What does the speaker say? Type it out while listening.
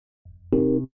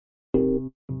Welcome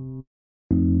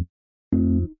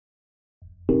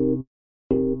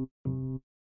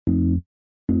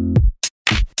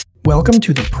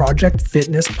to the Project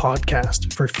Fitness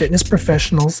podcast for fitness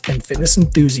professionals and fitness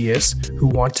enthusiasts who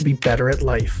want to be better at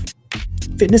life.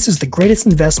 Fitness is the greatest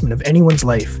investment of anyone's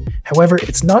life. However,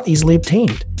 it's not easily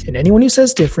obtained, and anyone who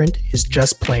says different is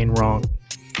just plain wrong.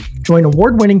 Join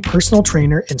award-winning personal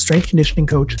trainer and strength conditioning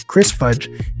coach Chris Fudge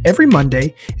every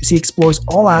Monday as he explores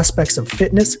all aspects of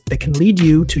fitness that can lead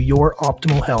you to your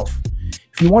optimal health.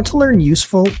 If you want to learn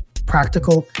useful,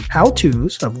 practical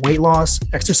how-tos of weight loss,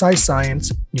 exercise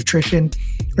science, nutrition,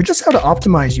 or just how to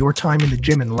optimize your time in the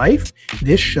gym and life,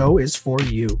 this show is for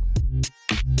you.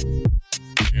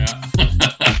 Yeah.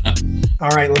 All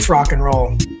right, let's rock and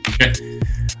roll. Okay.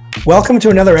 Welcome to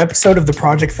another episode of the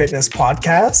Project Fitness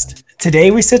podcast.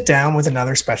 Today we sit down with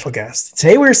another special guest.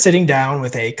 Today we're sitting down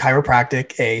with a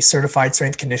chiropractic, a certified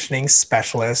strength conditioning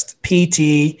specialist,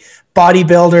 PT,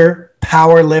 bodybuilder,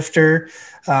 power lifter,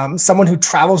 someone who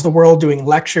travels the world doing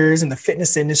lectures in the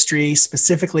fitness industry,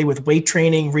 specifically with weight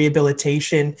training,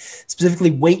 rehabilitation, specifically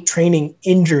weight training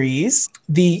injuries.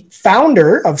 The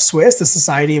founder of SWIS, the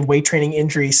Society of Weight Training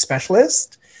Injury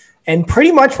Specialists, and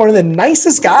pretty much one of the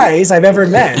nicest guys I've ever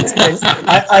met.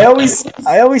 I always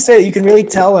say that you can really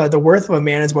tell the worth of a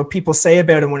man is what people say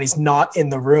about him when he's not in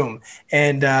the room.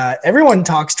 And everyone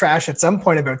talks trash at some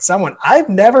point about someone. I've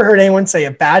never heard anyone say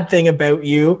a bad thing about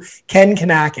you, Ken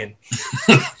Kanakin.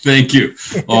 Thank you.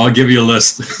 I'll give you a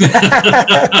list.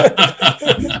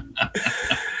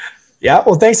 Yeah,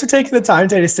 well, thanks for taking the time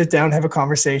today to sit down and have a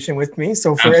conversation with me.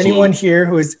 So for Absolutely. anyone here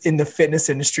who is in the fitness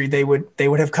industry, they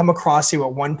would have come across you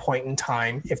at one point in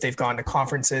time if they've gone to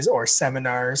conferences or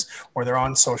seminars or they're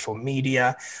on social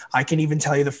media. I can even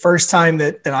tell you the first time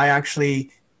that I actually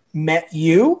met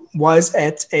you was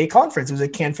at a conference. It was a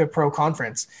CanFit Pro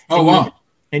conference. Oh, wow.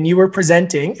 And you were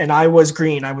presenting, and I was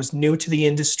green. I was new to the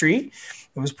industry.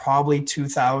 It was probably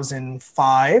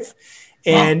 2005.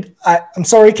 And I'm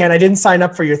sorry, Ken, I didn't sign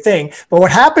up for your thing. But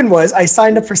what happened was I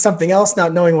signed up for something else,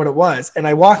 not knowing what it was. And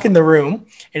I walk in the room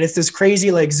and it's this crazy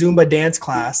like Zumba dance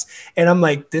class. And I'm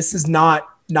like, this is not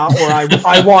where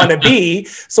I want to be.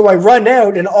 So I run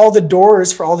out and all the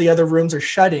doors for all the other rooms are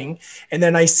shutting. And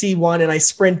then I see one and I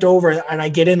sprint over and I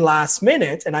get in last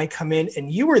minute and I come in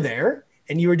and you were there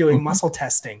and you were doing muscle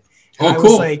testing. And I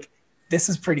was like, this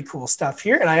is pretty cool stuff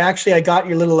here. And I got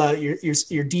your little,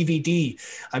 your DVD.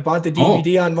 I bought the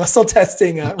DVD on muscle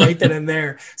testing right then and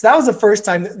there. So that was the first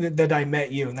time that I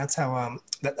met you. And that's how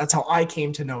I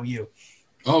came to know you.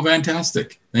 Oh,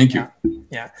 fantastic. Thank you.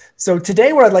 Yeah. So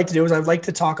today what I'd like to do is I'd like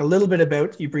to talk a little bit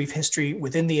about your brief history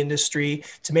within the industry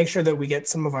to make sure that we get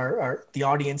some of the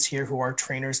audience here who are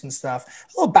trainers and stuff,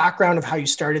 a little background of how you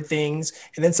started things,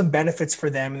 and then some benefits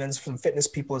for them, and then some fitness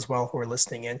people as well who are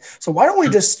listening in. So why don't we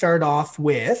just start off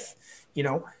with,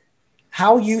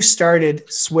 how you started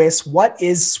SWIS, what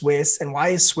is SWIS, and why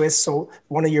is SWIS so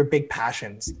one of your big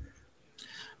passions?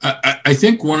 I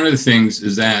think one of the things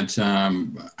is that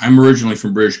I'm originally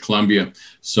from British Columbia,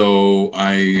 so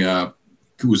I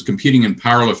was competing in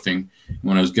powerlifting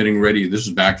when I was getting ready. This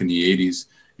was back in the 80s.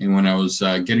 And when I was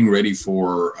getting ready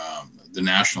for the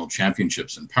national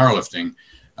championships in powerlifting,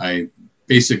 I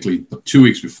basically 2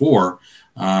 weeks before,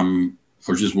 I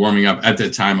was just warming up. At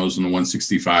that time, I was in the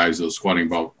 165s. I was squatting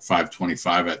about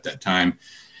 525 at that time.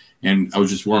 And I was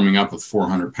just warming up with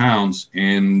 400 pounds.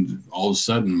 And all of a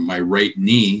sudden, my right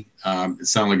knee, it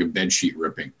sounded like a bed sheet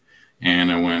ripping.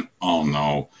 And I went, oh,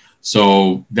 no.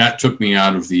 So that took me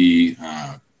out of the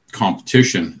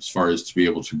competition as far as to be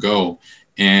able to go.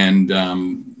 And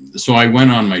so I went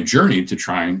on my journey to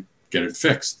try and get it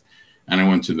fixed. And I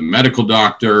went to the medical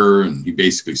doctor, and he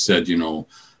basically said,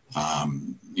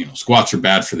 squats are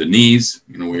bad for the knees.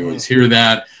 We always hear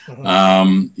that.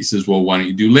 He says, well, why don't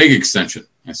you do leg extension?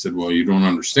 I said, well, you don't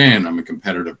understand. I'm a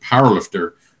competitive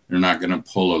powerlifter. They're not going to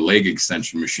pull a leg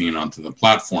extension machine onto the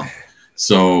platform.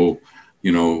 So,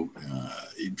 he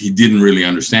didn't really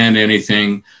understand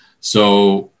anything.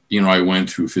 So, I went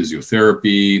through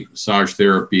physiotherapy, massage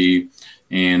therapy,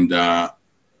 and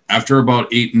after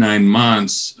about 8-9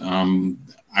 months,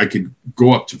 I could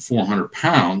go up to 400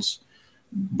 pounds.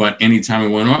 But anytime I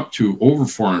went up to over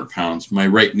 400 pounds, my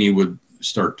right knee would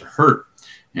start to hurt.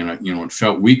 And, it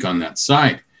felt weak on that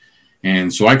side.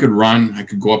 And so I could run, I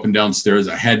could go up and down stairs.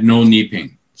 I had no knee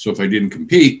pain. So if I didn't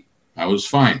compete, I was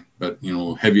fine. But,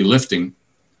 heavy lifting,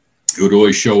 it would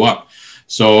always show up.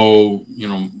 So,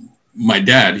 my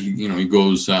dad, he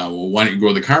goes, well, why don't you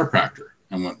go to the chiropractor?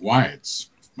 I went, why? It's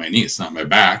my knee, it's not my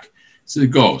back. He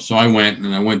said, go. So I went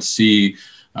to see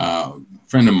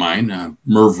friend of mine,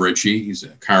 Merv Ritchie. He's a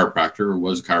chiropractor, or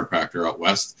was a chiropractor out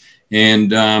west. And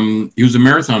he was a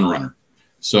marathon runner.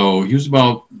 So he was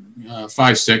about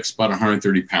 5'6", about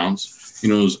 130 pounds. You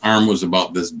know, his arm was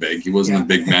about this big. He wasn't a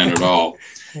big man at all.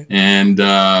 And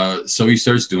so he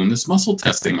starts doing this muscle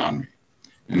testing on me.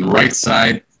 And the right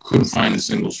side, couldn't find a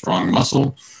single strong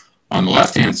muscle. On the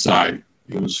left-hand side,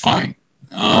 it was fine.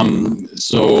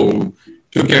 So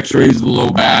took x-rays of the low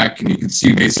back, and you could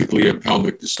see basically a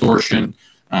pelvic distortion.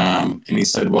 And he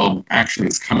said, well, actually,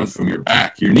 it's coming from your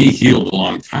back. Your knee healed a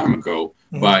long time ago,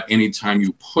 but anytime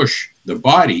you push the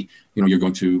body, you know, you're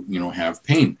going to, you know, have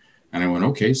pain. And I went,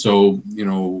 okay. So, you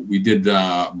know, we did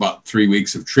about 3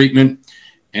 weeks of treatment,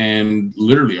 and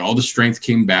literally all the strength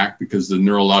came back because the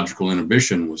neurological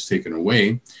inhibition was taken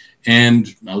away.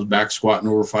 And I was back squatting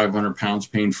over 500 pounds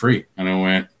pain-free. And I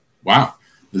went, wow,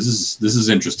 this is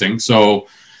interesting. So,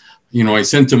 you know, I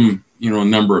sent him, you know, a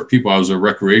number of people. I was a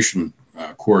recreation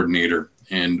coordinator,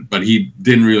 but he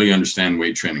didn't really understand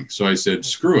weight training. So I said,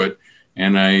 screw it.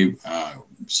 And I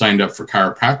signed up for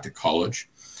chiropractic college,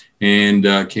 and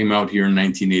came out here in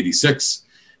 1986,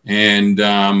 and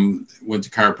went to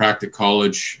chiropractic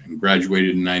college and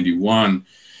graduated in 91.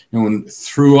 And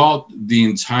throughout the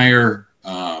entire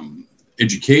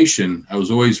education, I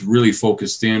was always really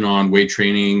focused in on weight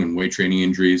training and weight training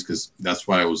injuries, because that's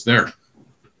why I was there.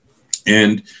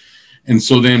 And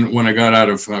so then when I got out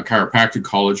of chiropractic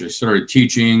college, I started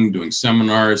teaching, doing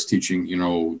seminars, teaching, you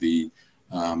know, the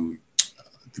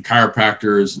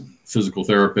chiropractors, physical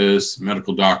therapists,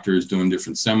 medical doctors, doing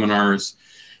different seminars,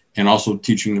 and also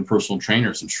teaching the personal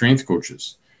trainers and strength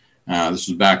coaches. This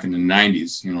was back in the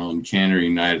 90s, you know, in Canada,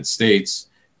 United States.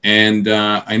 And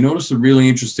I noticed a really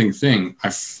interesting thing. I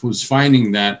was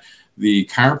finding that the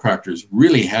chiropractors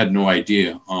really had no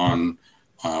idea on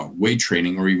weight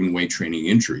training or even weight training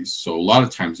injuries. So a lot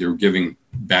of times they were giving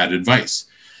bad advice.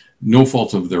 No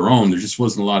fault of their own. There just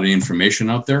wasn't a lot of information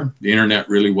out there. The internet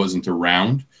really wasn't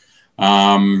around.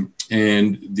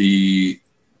 And the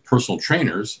personal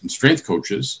trainers and strength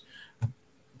coaches,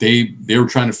 they were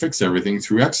trying to fix everything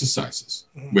through exercises,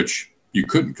 which you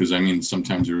couldn't, because I mean,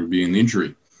 sometimes there would be an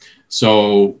injury.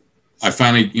 So I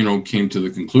finally, you know, came to the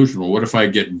conclusion, well, what if I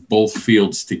get both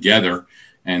fields together?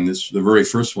 And the very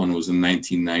first one was in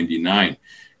 1999.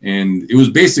 And it was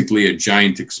basically a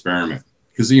giant experiment,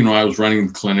 because, you know, I was running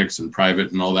clinics in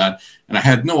private and all that, and I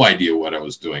had no idea what I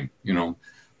was doing, you know,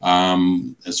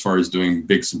 as far as doing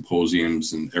big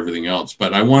symposiums and everything else.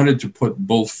 But I wanted to put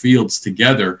both fields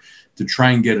together to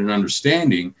try and get an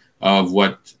understanding of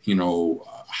what, you know,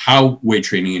 how weight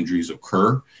training injuries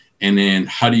occur, and then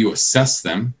how do you assess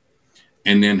them,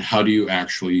 and then how do you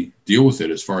actually deal with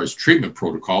it as far as treatment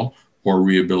protocol or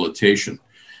rehabilitation.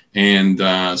 And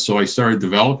so I started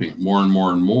developing it more and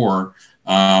more and more,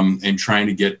 and trying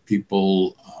to get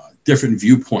people different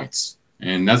viewpoints.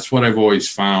 And that's what I've always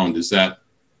found, is that,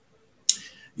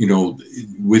 you know,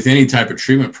 with any type of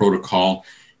treatment protocol,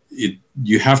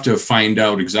 you have to find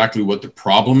out exactly what the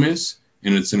problem is,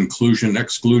 and it's an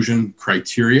inclusion-exclusion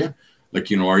criteria. Like,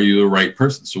 you know, are you the right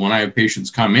person? So when I have patients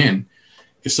come in,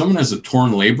 if someone has a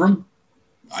torn labrum,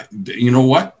 you know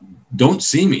what? Don't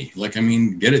see me. Like, I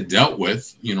mean, get it dealt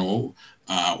with, you know,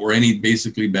 or any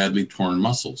basically badly torn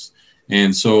muscles.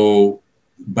 And so,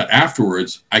 but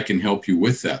afterwards, I can help you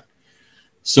with that.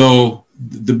 So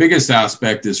the biggest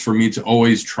aspect is for me to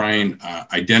always try and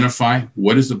identify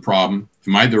what is the problem.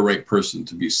 Am I the right person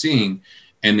to be seeing?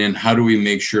 And then how do we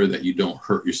make sure that you don't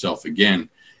hurt yourself again?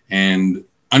 And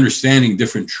understanding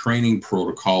different training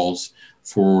protocols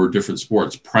for different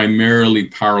sports, primarily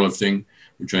powerlifting,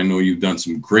 which I know you've done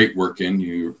some great work in.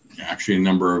 You actually, a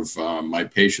number of my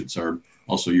patients are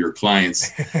also your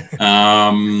clients.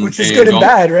 Which is good and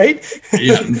bad, right?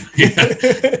 Yeah.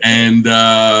 And,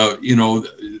 you know,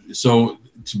 so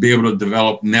to be able to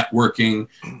develop networking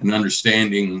and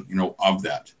understanding, you know, of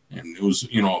that. And it was,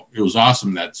 you know, it was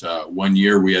awesome that 1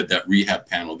 year we had that rehab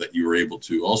panel that you were able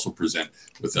to also present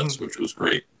with us, which was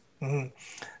great.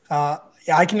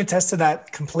 Yeah, I can attest to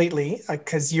that completely,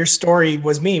 because your story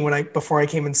was me before I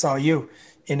came and saw you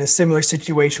in a similar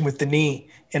situation with the knee.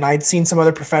 And I'd seen some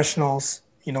other professionals,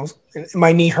 you know,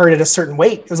 my knee hurt at a certain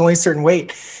weight. It was only a certain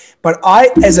weight. But I,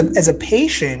 as a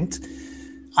patient,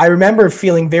 I remember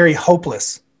feeling very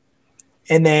hopeless.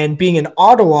 And then being in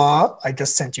Ottawa, I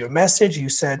just sent you a message. You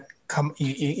said,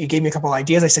 you gave me a couple of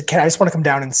ideas. I said, Ken, I just want to come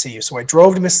down and see you. So I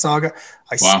drove to Mississauga.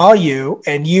 I Wow. saw you,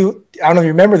 and I don't know if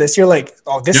you remember this. You're like,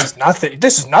 oh, this is nothing.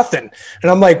 This is nothing.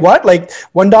 And I'm like, what? Like,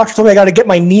 one doctor told me I got to get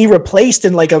my knee replaced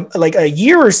in like a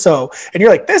year or so. And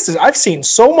you're like, I've seen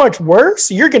so much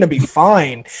worse. You're going to be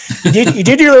fine. You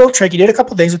did your little trick. You did a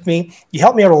couple of things with me. You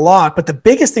helped me out a lot. But the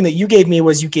biggest thing that you gave me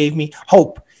was you gave me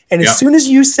hope. And as soon as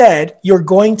you said you're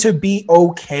going to be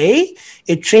okay,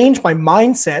 it changed my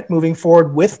mindset moving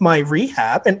forward with my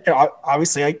rehab. And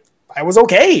obviously I was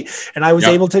okay and I was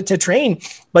able to train,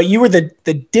 but you were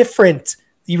the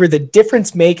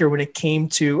difference maker when it came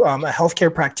to a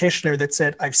healthcare practitioner that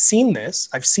said, I've seen this,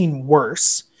 I've seen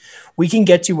worse. We can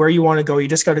get you where you want to go. You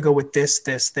just got to go with this.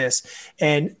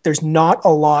 And there's not a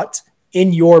lot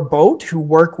in your boat who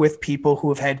work with people who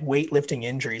have had weightlifting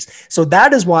injuries. So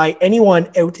that is why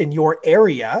anyone out in your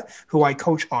area who I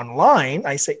coach online,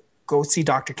 I say, go see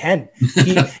Dr. Ken.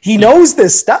 He knows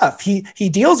this stuff. He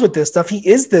deals with this stuff. He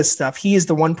is this stuff. He is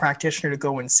the one practitioner to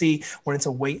go and see when it's a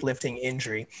weightlifting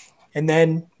injury. And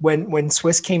then when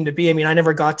Swiss came to be, I mean, I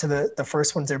never got to the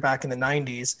first ones there back in the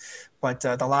 90s, but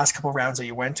the last couple of rounds that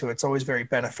you went to, it's always very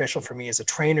beneficial for me as a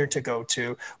trainer to go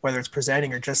to, whether it's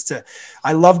presenting or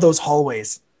I love those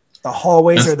hallways. The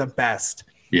hallways are the best.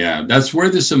 Yeah, that's where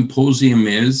the symposium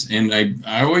is. And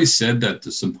I always said that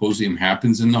the symposium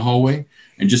happens in the hallway,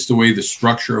 and just the way the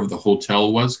structure of the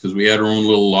hotel was, because we had our own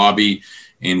little lobby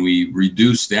and we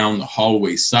reduced down the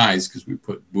hallway size because we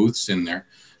put booths in there.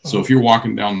 So if you're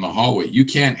walking down the hallway, you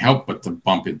can't help but to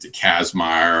bump into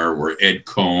Kazmaier or Ed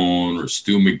Cohn or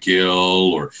Stu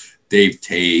McGill or Dave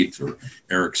Tate or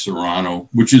Eric Serrano,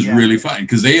 which is really fun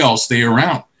because they all stay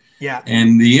around. Yeah.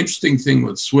 And the interesting thing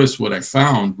with Swiss, what I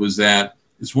found was that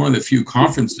it's one of the few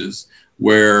conferences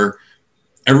where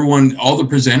all the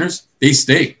presenters, they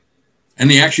stay. And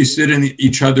they actually sit in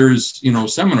each other's,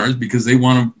 seminars because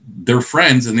they're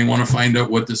friends and they want to find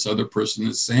out what this other person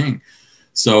is saying.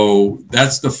 So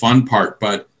that's the fun part.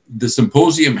 But the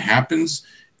symposium happens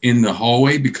in the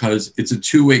hallway because it's a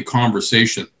two-way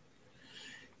conversation.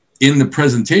 In the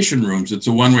presentation rooms, it's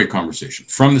a one-way conversation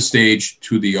from the stage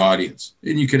to the audience.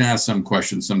 And you can ask some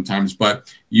questions sometimes,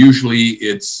 but usually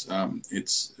it's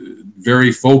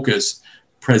very focused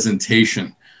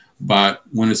presentation. But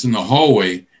when it's in the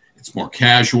hallway, it's more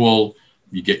casual.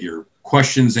 You get your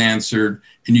questions answered,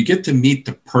 and you get to meet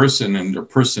the person and their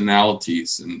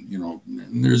personalities. And,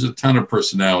 and there's a ton of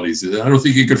personalities. I don't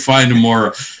think you could find a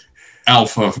more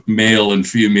alpha male and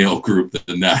female group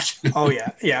than that. Oh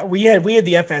yeah. Yeah. We had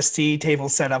the FST table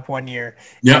set up one year.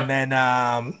 Yeah. And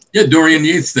then, Dorian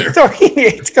Yates there. Dorian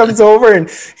Yates comes over and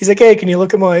he's like, hey, can you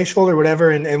look at my shoulder or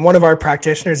whatever? And one of our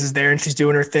practitioners is there and she's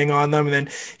doing her thing on them. And then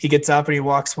he gets up and he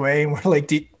walks away and we're like,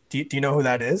 do you know who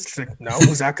that is? She's like, no,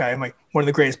 who's that guy? I'm like, one of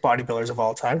the greatest bodybuilders of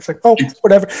all time. She's like, oh,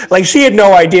 whatever. Like she had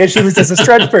no idea she was just a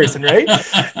stretch person, right?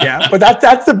 Yeah, but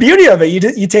that's the beauty of it.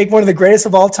 You take one of the greatest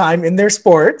of all time in their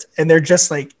sport, and they're just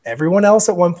like everyone else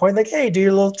at one point, like, hey, do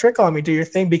your little trick on me, do your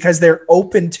thing, because they're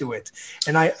open to it.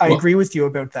 And I agree with you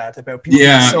about that, about people.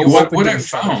 Yeah, so what I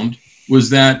found was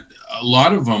that a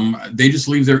lot of them, they just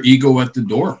leave their ego at the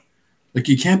door. Like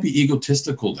you can't be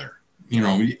egotistical there.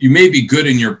 You may be good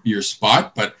in your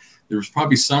spot, but there's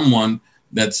probably someone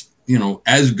that's,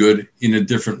 as good in a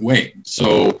different way.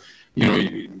 So,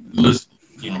 Kazmaier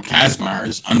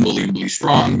is unbelievably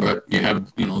strong, but you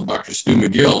have, Dr. Stu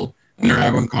McGill, and they're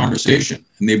having a conversation,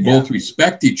 and they both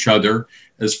respect each other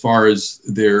as far as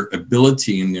their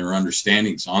ability and their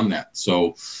understandings on that.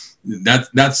 So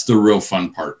that's the real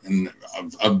fun part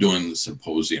of doing the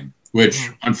symposium,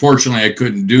 which unfortunately I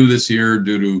couldn't do this year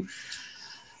due to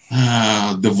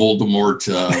the Voldemort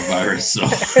virus. So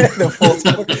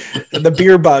the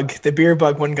beer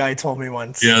bug. One guy told me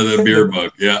once. Yeah, the beer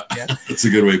bug. Yeah, that's a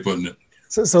good way of putting it.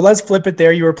 So let's flip it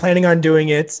there. You were planning on doing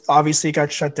it. Obviously, it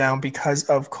got shut down because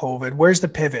of COVID. Where's the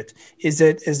pivot? Is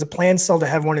the plan still to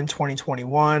have one in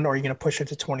 2021, or are you going to push it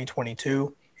to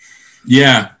 2022?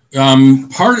 Yeah,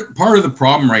 part of the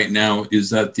problem right now is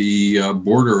that the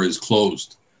border is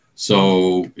closed,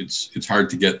 so it's hard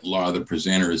to get a lot of the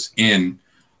presenters in.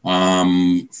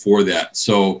 For that.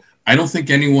 So I don't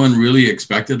think anyone really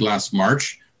expected last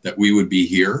March that we would be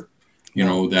here,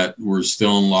 that we're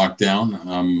still in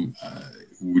lockdown.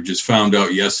 We just found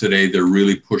out yesterday they're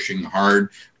really pushing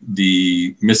hard.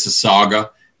 The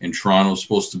Mississauga and Toronto is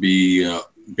supposed to be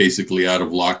basically out of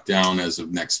lockdown as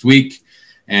of next week.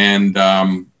 And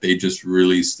they just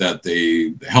released that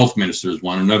the health ministers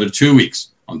want another 2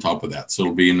 weeks on top of that. So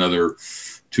it'll be another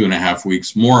 2.5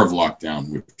 weeks more of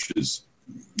lockdown, which is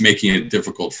making it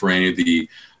difficult for any of the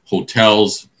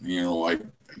hotels. I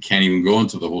can't even go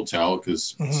into the hotel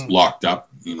because it's locked up.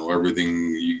 You know,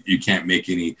 everything, you can't make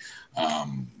any,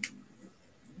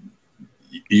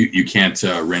 you can't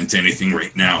rent anything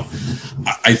right now.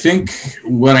 I think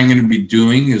what I'm going to be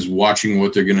doing is watching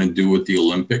what they're going to do with the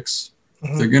Olympics.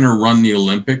 They're going to run the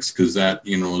Olympics because that,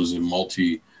 you know, is a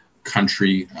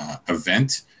multi-country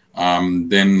event.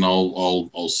 Then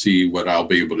I'll see what I'll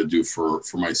be able to do for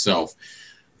myself.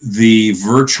 The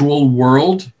virtual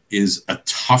world is a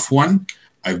tough one.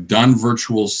 I've done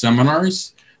virtual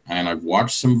seminars and I've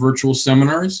watched some virtual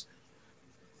seminars.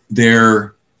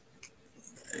 They're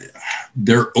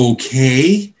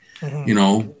okay. You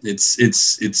know,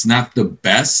 it's not the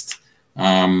best.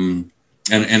 And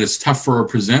it's tough for a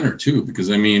presenter too, because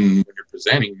I mean, when you're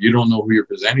presenting, you don't know who you're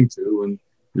presenting to, and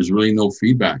there's really no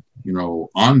feedback, you know,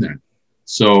 on that.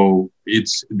 So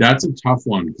that's a tough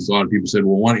one, because a lot of people said,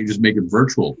 well, why don't you just make it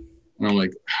virtual? And I'm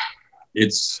like,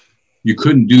 you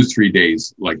couldn't do 3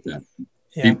 days like that.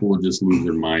 Yeah. People would just lose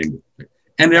their mind.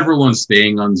 And everyone's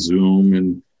staying on Zoom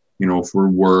and, you know, for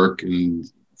work and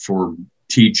for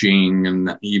teaching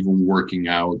and even working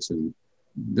out. And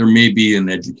there may be an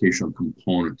educational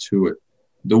component to it.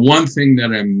 The one thing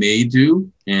that I may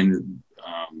do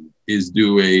is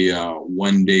do a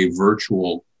 1 day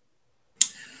virtual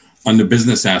on the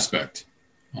business aspect.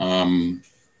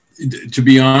 To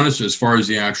be honest, as far as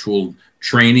the actual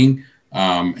training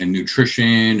and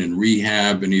nutrition and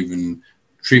rehab and even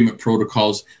treatment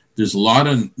protocols, there's not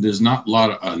a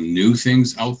lot of new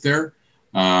things out there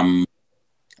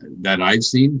that I've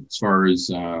seen as far as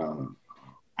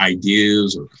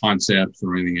ideas or concepts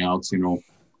or anything else. You know,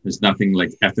 there's nothing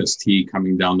like FST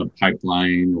coming down the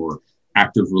pipeline or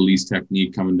active release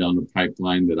technique coming down the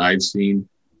pipeline that I've seen.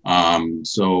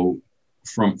 So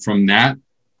from that,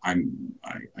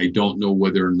 I don't know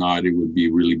whether or not it would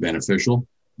be really beneficial,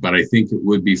 but I think it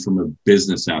would be from a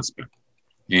business aspect.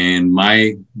 And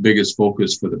my biggest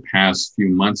focus for the past few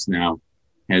months now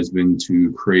has been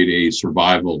to create a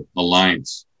survival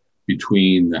alliance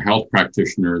between the health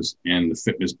practitioners and the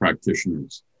fitness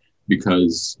practitioners,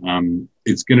 because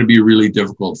it's going to be really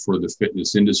difficult for the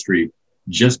fitness industry,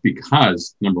 just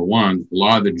because, number one, a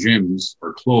lot of the gyms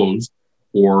are closed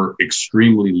or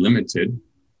extremely limited.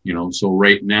 You know, so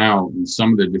right now in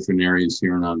some of the different areas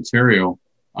here in Ontario,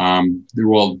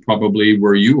 well, probably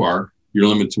where you are, you're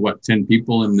limited to what, 10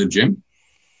 people in the gym?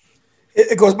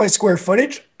 It goes by square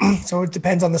footage. So it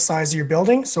depends on the size of your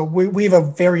building. So we have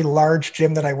a very large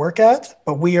gym that I work at,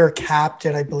 but we are capped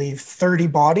at, I believe, 30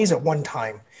 bodies at one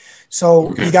time. So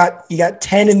okay. you got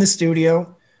 10 in the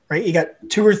studio, right? You got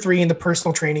 2 or 3 in the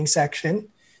personal training section.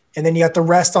 And then you got the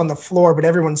rest on the floor, but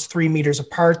everyone's 3 meters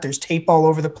apart. There's tape all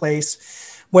over the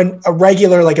place. When a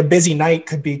regular, like a busy night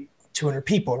could be 200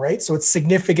 people, right? So it's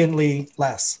significantly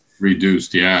less.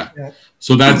 Reduced, yeah.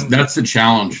 So that's the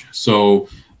challenge. So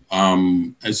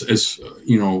as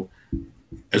you know,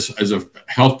 as a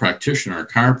health practitioner, a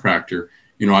chiropractor,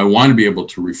 you know, I want to be able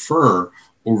to refer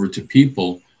over to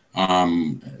people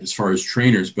as far as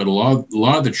trainers, but a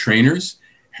lot of the trainers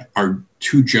are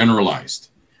too generalized,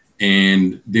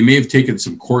 and they may have taken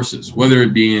some courses, whether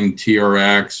it be in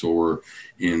TRX or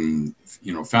in,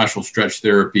 you know, fascial stretch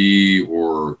therapy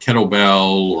or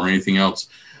kettlebell or anything else,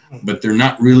 but they're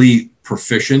not really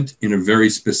proficient in a very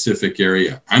specific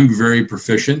area. I'm very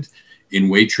proficient in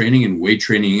weight training and weight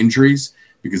training injuries,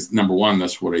 because number one,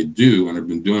 that's what I do. And I've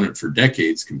been doing it for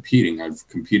decades, competing. I've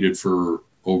competed for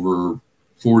over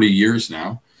 40 years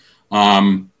now.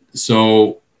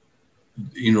 So,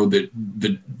 you know,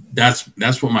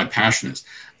 that's what my passion is.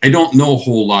 I don't know a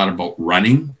whole lot about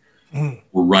running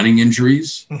or running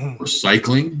injuries or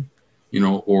cycling, you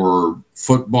know, or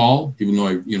football, even though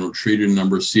I've, you know, treated a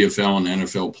number of CFL and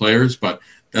NFL players, but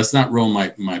that's not real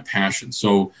my passion.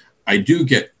 So I do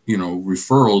get, you know,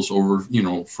 referrals over, you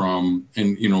know, from,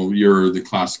 and, you know, you're the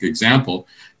classic example.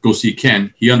 Go see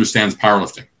Ken. He understands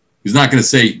powerlifting. He's not going to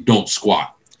say, don't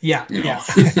squat. Yeah. You know? Yeah.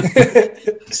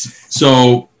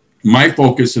 So my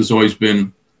focus has always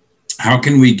been, how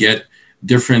can we get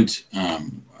different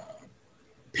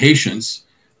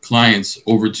clients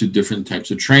over to different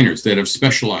types of trainers that have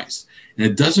specialized? And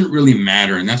it doesn't really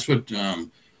matter. And that's what the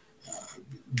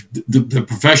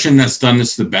profession that's done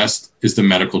this the best is the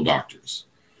medical doctors.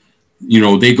 You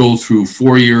know, they go through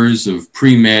 4 years of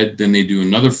pre-med, then they do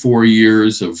another 4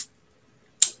 years of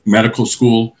medical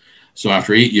school. So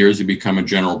after 8 years, they become a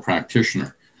general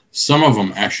practitioner. Some of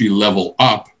them actually level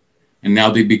up, and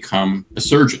now they become a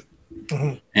surgeon.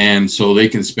 And so they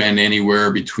can spend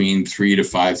anywhere between 3 to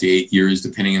 5 to 8 years,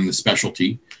 depending on the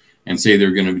specialty, and say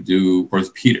they're going to do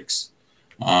orthopedics.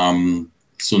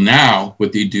 So now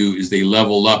what they do is they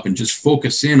level up and just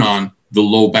focus in on the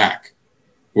low back.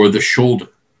 or the shoulder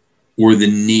or the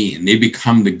knee, and they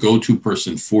become the go-to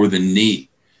person for the knee.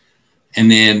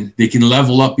 And then they can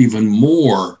level up even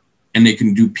more, and they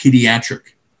can do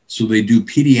pediatric. So they do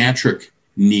pediatric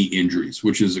knee injuries,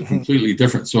 which is a completely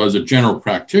different. So as a general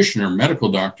practitioner, medical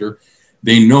doctor,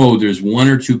 they know there's one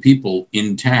or two people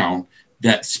in town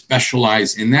that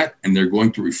specialize in that, and they're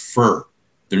going to refer.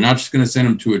 They're not just going to send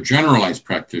them to a generalized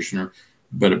practitioner,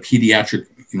 but a pediatric,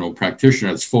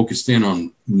 practitioner that's focused in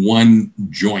on one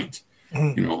joint.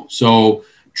 So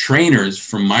trainers,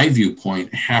 from my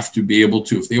viewpoint, have to be able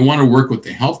to, if they want to work with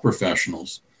the health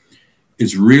professionals,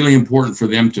 it's really important for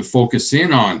them to focus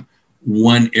in on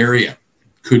one area.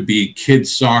 Could be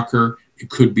kids soccer, it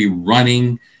could be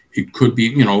running, it could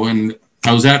be, and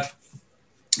I was at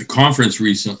a conference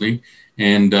recently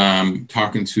and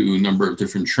talking to a number of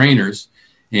different trainers.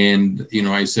 And,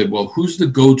 I said, well, who's the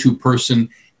go-to person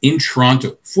in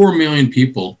Toronto? 4 million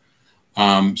people,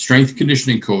 strength and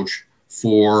conditioning coach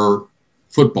for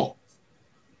football.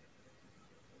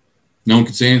 No one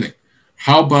could say anything.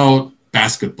 How about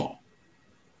basketball?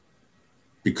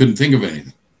 We couldn't think of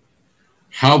anything.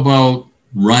 How about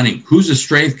running? Who's a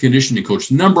strength conditioning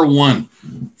coach? Number one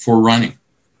for running.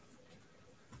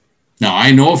 Now,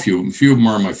 I know a few of them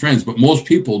are my friends, but most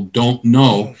people don't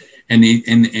know.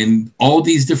 And all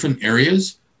these different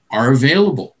areas are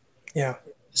available. Yeah.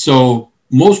 So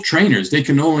most trainers, they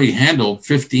can only handle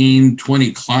 15,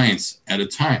 20 clients at a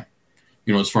time,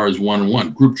 as far as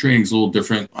one-on-one. Group training is a little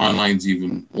different. Online's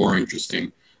even more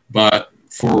interesting. But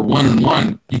for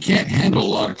one-on-one, you can't handle a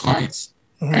lot of clients.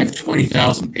 I have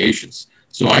 20,000 patients.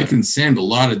 So I can send a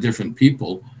lot of different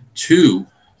people to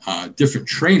different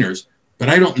trainers.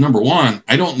 But number one,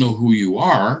 I don't know who you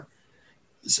are.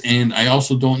 And I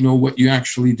also don't know what you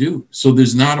actually do. So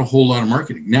there's not a whole lot of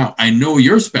marketing. Now, I know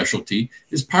your specialty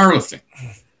is powerlifting.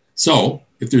 So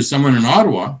if there's someone in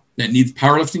Ottawa that needs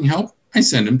powerlifting help, I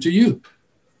send them to you.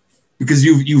 Because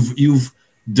you've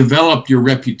developed your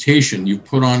reputation, you've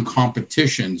put on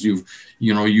competitions,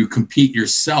 you compete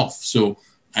yourself. So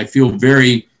I feel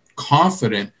very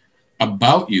confident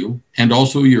about you, and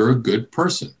also you're a good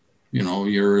person.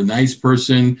 You're a nice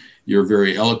person, you're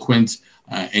very eloquent,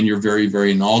 and you're very,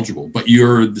 very knowledgeable. But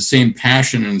you're the same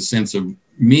passion in the sense of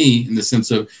me, in the sense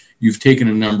of you've taken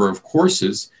a number of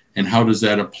courses, and how does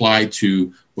that apply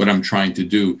to what I'm trying to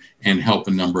do and help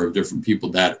a number of different people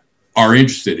that are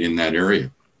interested in that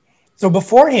area. So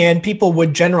beforehand, people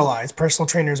would generalize, personal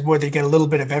trainers would, they get a little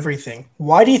bit of everything.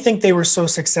 Why do you think they were so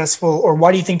successful, or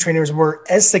why do you think trainers were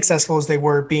as successful as they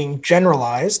were being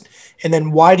generalized? And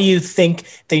then why do you think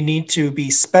they need to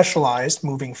be specialized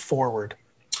moving forward?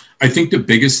 I think the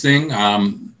biggest thing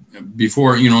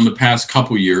before, in the past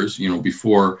couple of years,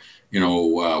 before,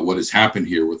 what has happened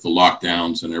here with the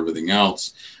lockdowns and everything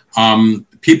else,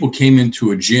 people came into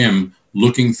a gym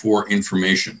looking for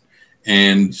information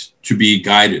and to be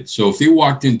guided. So if they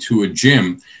walked into a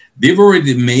gym, they've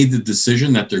already made the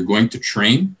decision that they're going to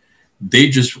train. They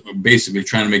just basically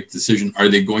trying to make the decision, are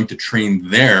they going to train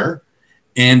there?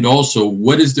 And also,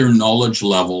 what is their knowledge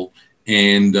level?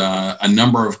 And a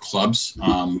number of clubs,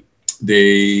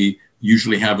 they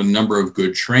usually have a number of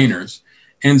good trainers.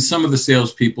 And some of the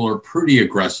salespeople are pretty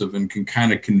aggressive and can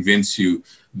kind of convince you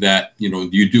that,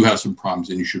 you do have some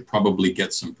problems and you should probably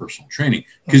get some personal training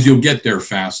because you'll get there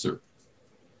faster.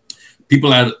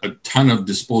 People had a ton of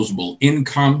disposable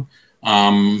income,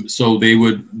 so they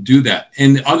would do that.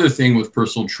 And the other thing with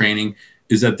personal training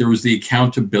is that there was the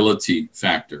accountability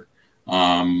factor.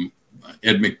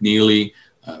 Ed McNeely,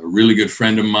 a really good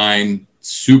friend of mine,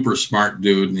 super smart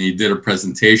dude, and he did a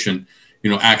presentation,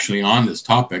 actually on this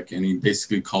topic, and he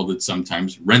basically called it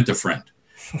sometimes rent a friend.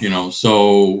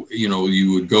 So,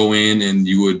 you would go in and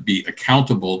you would be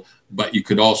accountable, but you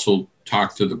could also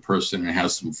talk to the person and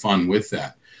have some fun with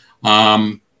that.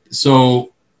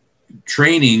 So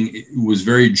training was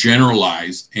very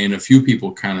generalized, and a few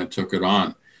people kind of took it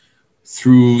on.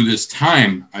 Through this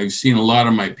time, I've seen a lot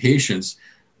of my patients,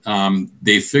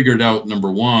 they figured out,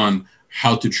 number one,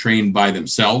 how to train by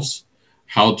themselves,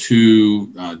 how to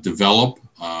develop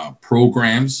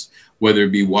programs, whether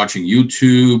it be watching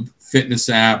YouTube, fitness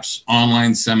apps,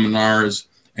 online seminars,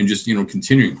 and just,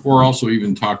 continuing, or also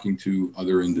even talking to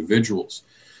other individuals.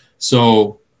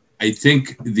 So I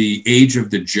think the age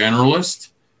of the generalist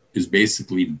is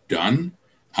basically done.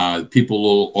 People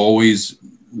will always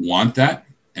want that,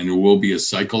 and there will be a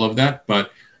cycle of that,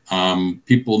 but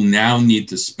people now need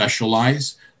to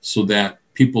specialize so that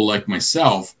people like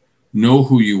myself know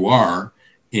who you are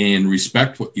and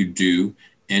respect what you do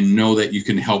and know that you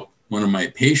can help one of my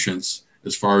patients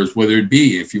as far as whether it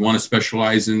be, if you want to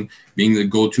specialize in being the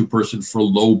go-to person for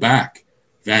low back,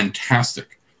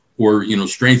 fantastic. or,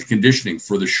 strength conditioning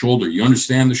for the shoulder. You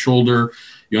understand the shoulder,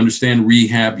 you understand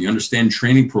rehab, you understand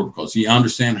training protocols, you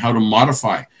understand how to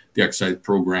modify the exercise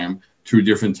program through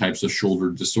different types of shoulder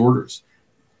disorders.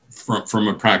 From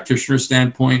a practitioner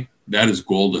standpoint, that is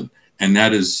golden. And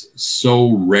that is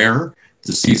so rare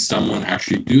to see someone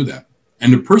actually do that.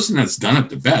 And the person that's done it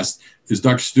the best is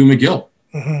Dr. Stu McGill.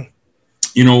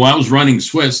 While I was running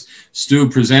Swiss, Stu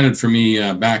presented for me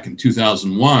back in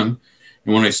 2001.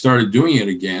 And when I started doing it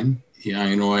again,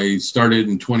 I started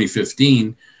in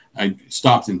 2015. I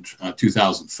stopped in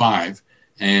 2005.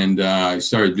 And I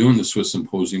started doing the Swiss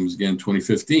Symposiums again in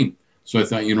 2015. So I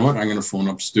thought, you know what, I'm going to phone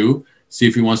up Stu, see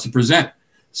if he wants to present.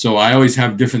 So I always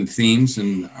have different themes.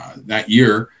 And that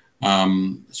year,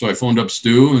 so I phoned up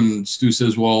Stu, and Stu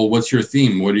says, well, what's your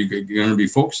theme? What are you going to be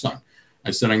focused on?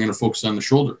 I said, I'm going to focus on the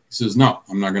shoulder. He says, no,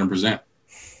 I'm not going to present.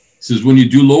 He says, when you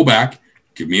do low back,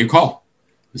 give me a call.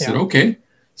 I said, okay.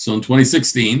 So in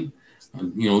 2016,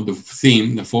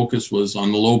 the focus was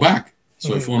on the low back.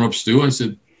 So I phoned up Stu. I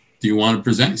said, do you want to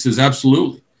present? He says,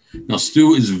 absolutely. Now,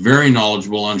 Stu is very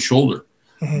knowledgeable on shoulder,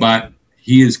 but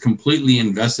he is completely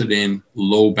invested in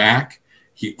low back.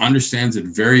 He understands it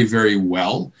very, very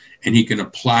well, and he can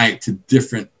apply it to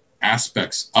different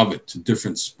aspects of it, to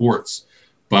different sports.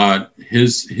 But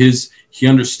he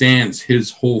understands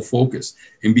his whole focus.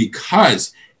 And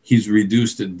because he's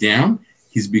reduced it down,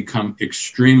 he's become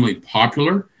extremely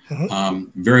popular,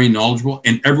 very knowledgeable,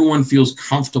 and everyone feels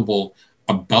comfortable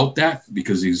about that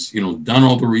because he's, done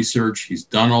all the research, he's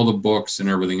done all the books and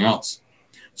everything else.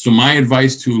 So my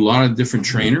advice to a lot of different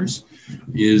trainers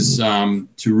is to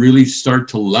really start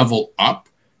to level up,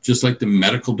 just like the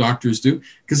medical doctors do.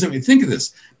 Because think of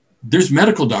this. There's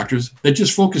medical doctors that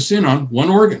just focus in on one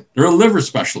organ. They're a liver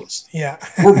specialist,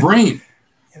 or brain,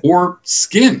 or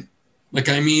skin.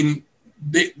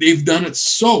 They've done it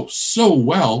so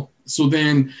well. So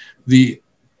then the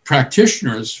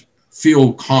practitioners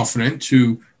feel confident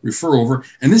to refer over.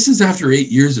 And this is after 8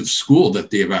 years of school that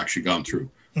they have actually gone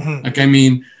through.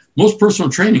 Most personal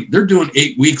training, they're doing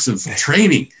 8 weeks of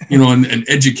training, and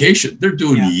education. They're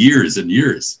doing years and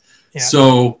years. Yeah.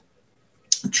 So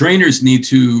trainers need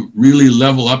to really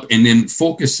level up and then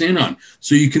focus in on.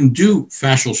 So you can do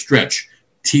fascial stretch,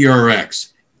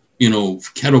 TRX,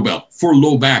 kettlebell for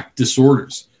low back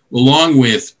disorders, along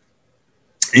with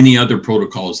any other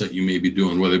protocols that you may be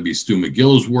doing, whether it be Stu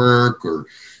McGill's work or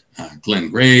Glenn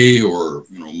Gray or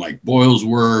Mike Boyle's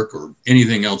work or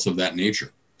anything else of that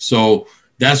nature. So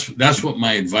that's what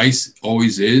my advice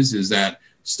always is that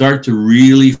start to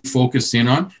really focus in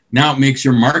on. Now it makes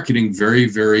your marketing very,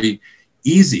 very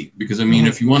easy because,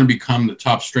 if you want to become the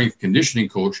top strength conditioning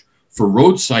coach for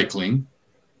road cycling,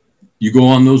 you go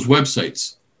on those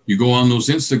websites, you go on those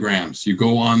Instagrams, you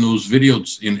go on those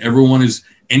videos, and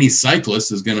any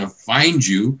cyclist is going to find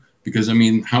you because,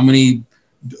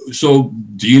 so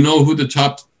do you know who the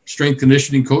top strength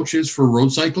conditioning coach is for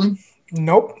road cycling?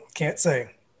 Nope. Can't say.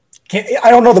 I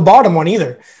don't know the bottom one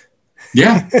either.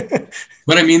 Yeah.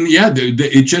 But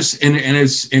it just, and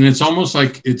it's almost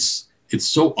like it's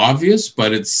so obvious,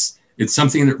 but it's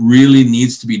something that really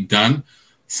needs to be done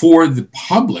for the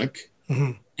public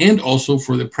and also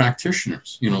for the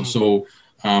practitioners, so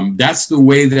that's the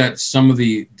way that some of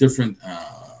the different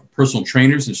personal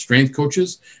trainers and strength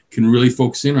coaches can really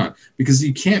focus in on, because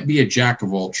you can't be a jack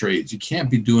of all trades. You can't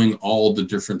be doing all the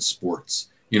different sports,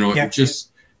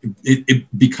 it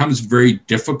becomes very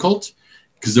difficult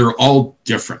because they're all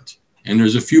different. And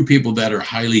there's a few people that are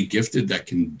highly gifted that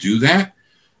can do that.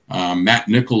 Matt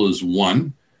Nickel is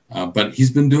one, but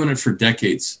he's been doing it for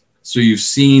decades. So you've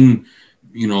seen,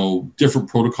 different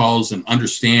protocols and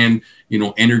understand,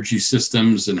 energy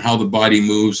systems and how the body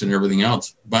moves and everything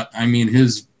else. But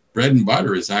his bread and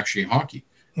butter is actually hockey.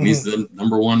 He's the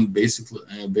number one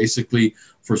basically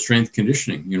for strength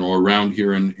conditioning, around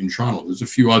here in Toronto. There's a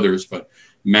few others, but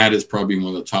Matt is probably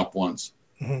one of the top ones.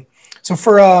 So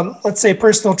for, let's say,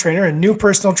 a new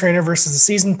personal trainer versus a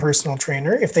seasoned personal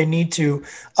trainer, if they need to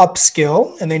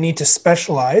upskill and they need to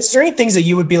specialize, is there any things that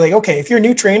you would be like, okay, if you're a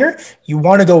new trainer, you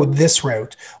want to go this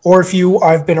route? Or if you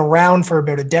have been around for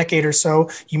about a decade or so,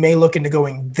 you may look into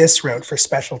going this route for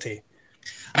specialty?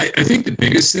 I think the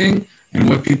biggest thing and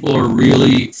what people are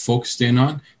really focused in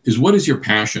on is, what is your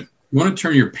passion? You want to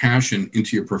turn your passion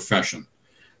into your profession.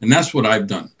 And that's what I've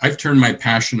done. I've turned my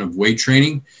passion of weight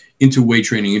training into weight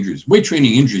training injuries. Weight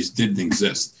training injuries didn't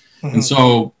exist. And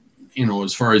so,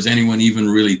 as far as anyone even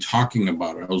really talking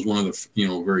about it, I was one of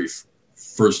the, very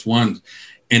first ones.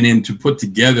 And then to put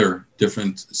together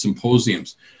different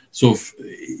symposiums. So if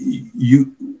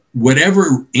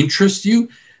whatever interests you,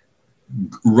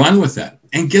 run with that.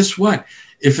 And guess what?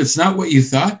 If it's not what you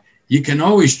thought, you can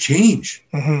always change.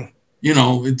 Mm-hmm. You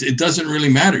know, it doesn't really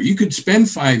matter. You could spend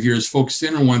 5 years focused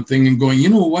in on one thing and going, you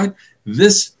know what,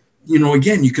 this, you know,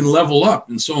 again, you can level up.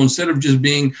 And so instead of just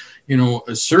being, you know,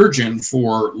 a surgeon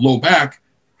for low back,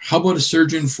 how about a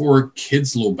surgeon for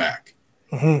kids' low back?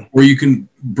 Mm-hmm. Or you can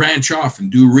branch off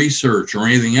and do research or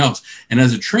anything else. And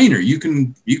as a trainer, you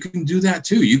can do that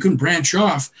too. You can branch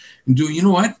off and do, you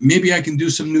know what, maybe I can do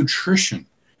some nutrition,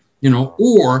 you know,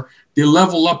 or they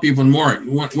level up even more.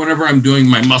 Whenever I'm doing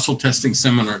my muscle testing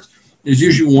seminars, there's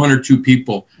usually one or two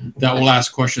people that will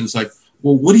ask questions like,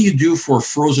 well, what do you do for a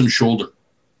frozen shoulder?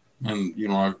 And, you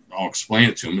know, I'll explain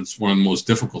it to them. It's one of the most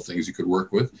difficult things you could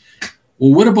work with.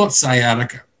 Well, what about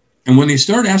sciatica? And when they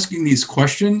start asking these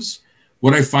questions,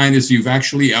 what I find is you've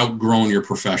actually outgrown your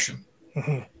profession.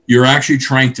 Mm-hmm. You're actually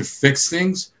trying to fix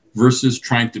things versus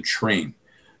trying to train.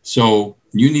 So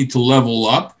you need to level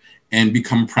up and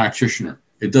become a practitioner.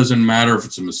 It doesn't matter if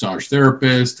it's a massage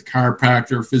therapist, a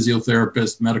chiropractor,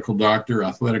 physiotherapist, medical doctor,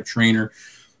 athletic trainer,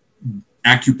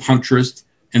 acupuncturist.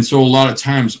 And so a lot of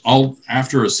times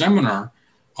after a seminar,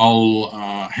 I'll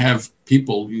have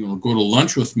people, you know, go to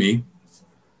lunch with me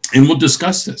and we'll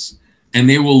discuss this. And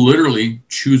they will literally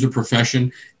choose a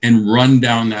profession and run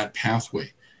down that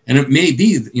pathway. And it may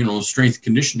be, you know, a strength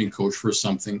conditioning coach for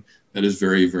something that is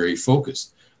very, very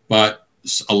focused. But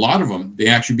a lot of them, they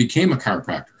actually became a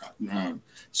chiropractor.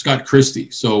 Scott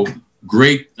Christie, so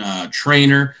great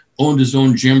trainer, owned his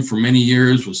own gym for many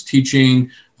years, was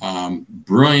teaching,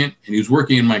 brilliant. And he was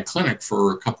working in my clinic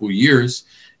for a couple of years.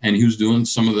 And he was doing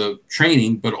some of the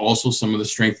training, but also some of the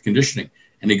strength conditioning.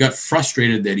 And he got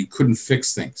frustrated that he couldn't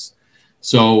fix things.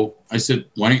 So I said,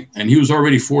 why? And he was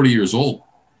already 40 years old.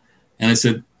 And I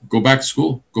said, go back to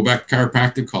school, go back to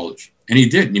chiropractic college. And he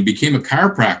did. And he became a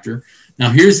chiropractor.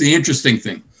 Now, here's the interesting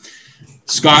thing.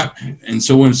 Scott, and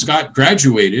so when Scott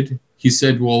graduated, he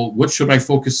said, well, what should I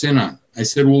focus in on? I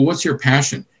said, well, what's your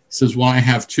passion? He says, well, I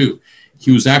have two.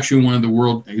 He was actually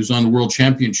he was on the world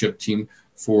championship team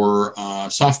for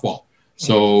softball.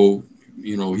 So,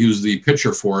 you know, he was the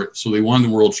pitcher for it. So they won the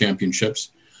world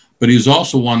championships. But he's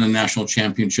also won the national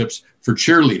championships for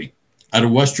cheerleading out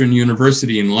of Western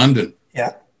University in London.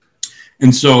 Yeah.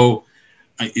 And so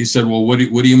he said, well, what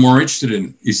are you more interested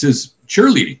in? He says,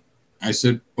 cheerleading. I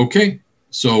said, okay.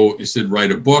 So he said,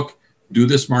 write a book, do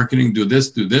this marketing, do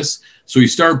this, do this. So he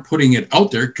started putting it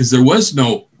out there because there was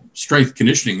no strength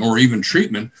conditioning or even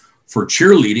treatment for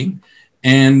cheerleading.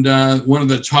 And one of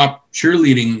the top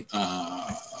cheerleading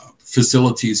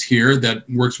facilities here that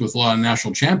works with a lot of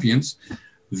national champions,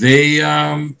 they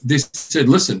said,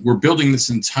 listen, we're building this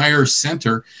entire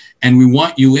center and we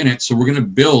want you in it. So we're going to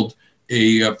build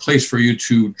a place for you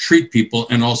to treat people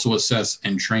and also assess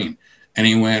and train. And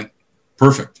he went,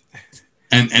 perfect.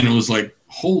 And it was like,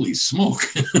 holy smoke,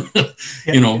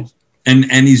 you know,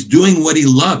 and he's doing what he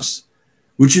loves,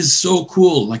 which is so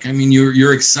cool. Like, I mean,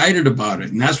 you're excited about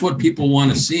it. And that's what people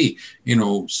want to see, you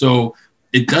know. So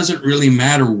it doesn't really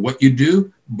matter what you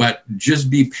do, but just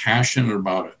be passionate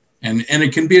about it. And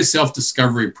it can be a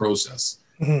self-discovery process.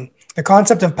 Mm-hmm. The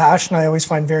concept of passion, I always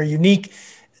find very unique.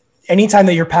 Anytime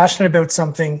that you're passionate about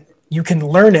something, you can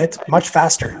learn it much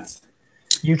faster.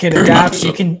 You can adapt. So.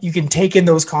 You can take in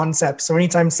those concepts. So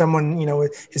anytime someone, you know,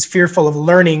 is fearful of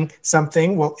learning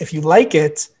something, well, if you like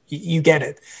it, you get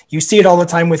it. You see it all the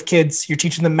time with kids. You're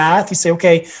teaching them math. You say,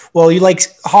 okay, well, you like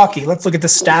hockey. Let's look at the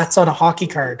stats on a hockey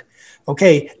card.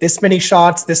 Okay, this many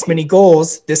shots, this many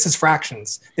goals, this is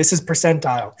fractions, this is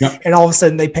percentile. Yep. And all of a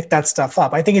sudden they pick that stuff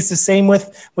up. I think it's the same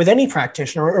with any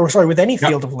practitioner or with any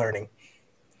field of learning.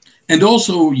 And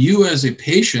also you as a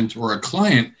patient or a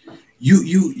client,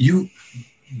 you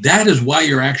that is why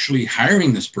you're actually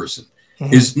hiring this person.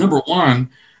 Mm-hmm. Is number one,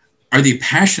 are they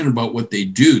passionate about what they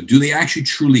do? Do they actually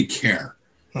truly care?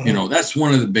 Mm-hmm. You know, that's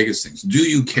one of the biggest things. Do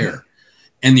you care?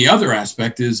 Mm-hmm. And the other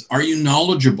aspect is, are you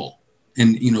knowledgeable?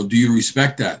 And, you know, do you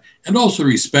respect that? And also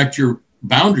respect your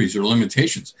boundaries or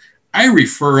limitations. I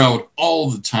refer out all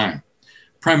the time,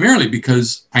 primarily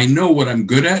because I know what I'm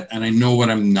good at and I know what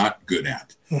I'm not good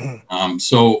at. Mm-hmm.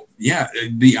 So, yeah,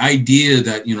 the idea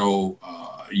that, you know,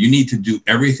 you need to do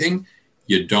everything,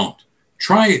 you don't.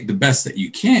 Try it the best that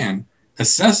you can,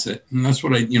 assess it. And that's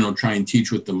what I, you know, try and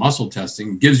teach with the muscle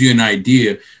testing. It gives you an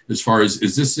idea as far as,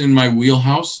 is this in my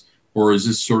wheelhouse? Or is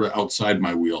this sort of outside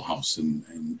my wheelhouse?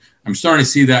 And I'm starting to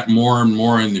see that more and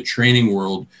more in the training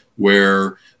world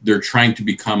where they're trying to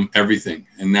become everything.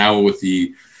 And now with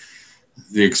the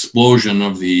explosion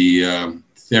of the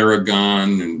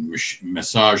Theragun and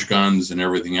massage guns and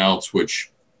everything else,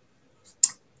 which,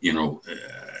 you know,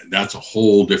 that's a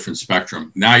whole different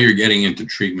spectrum. Now you're getting into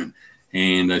treatment.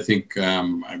 And I think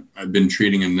I've been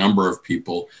treating a number of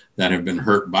people that have been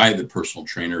hurt by the personal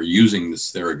trainer using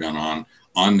this Theragun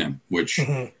on them, which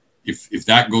if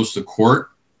that goes to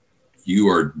court, you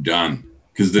are done.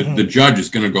 Because the judge is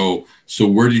going to go, so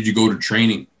where did you go to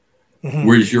training?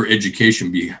 Where's your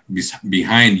education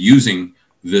behind using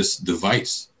this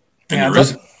device? And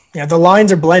the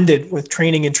lines are blended with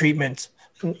training and treatment.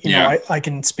 You know, I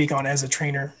can speak on as a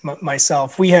trainer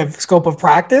myself. We have scope of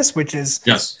practice, which is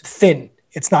thin.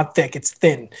 It's not thick. It's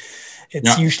thin.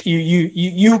 It's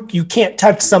you can't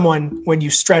touch someone when you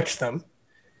stretch them,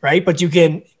 right? But you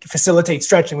can facilitate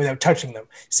stretching without touching them.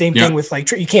 Same thing with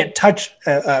like you can't touch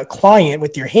a client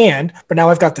with your hand, but now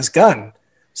I've got this gun.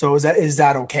 So is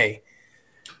that okay?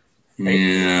 Right?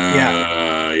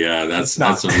 Yeah. That's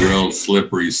a real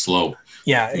slippery slope.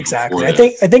 Yeah, exactly. I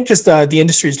think just the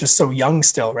industry is just so young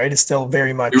still, right? It's still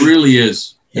very much. It really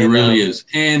is. It really is.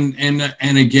 And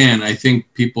again, I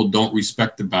think people don't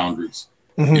respect the boundaries,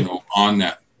 you know, on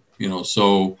that, you know.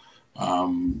 So,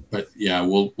 but yeah,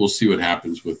 we'll see what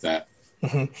happens with that.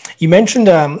 You mentioned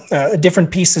different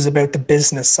pieces about the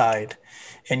business side.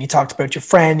 And you talked about your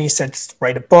friend. You said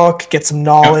write a book, get some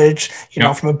knowledge, you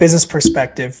know, from a business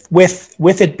perspective.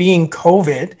 With it being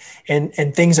COVID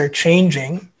and things are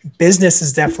changing, business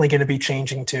is definitely going to be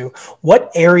changing too.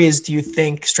 What areas do you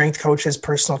think strength coaches,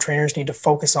 personal trainers need to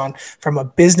focus on from a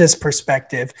business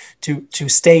perspective to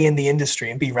stay in the industry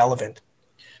and be relevant?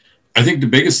 I think the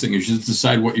biggest thing is just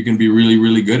decide what you're going to be really,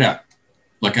 really good at.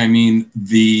 Like, I mean,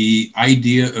 the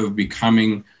idea of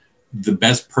becoming the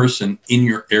best person in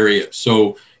your area.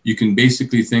 So you can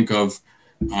basically think of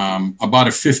about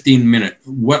a 15-minute.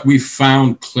 What we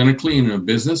found clinically in a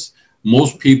business,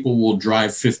 most people will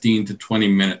drive 15 to 20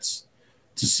 minutes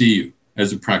to see you.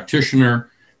 As a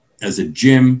practitioner, as a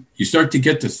gym, you start to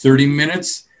get to 30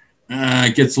 minutes,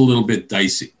 it gets a little bit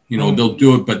dicey. You know, they'll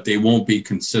do it, but they won't be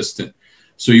consistent.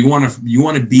 So you want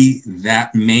to be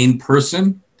that main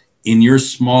person in your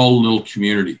small little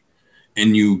community.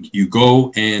 And you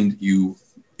go and you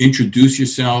introduce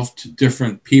yourself to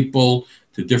different people,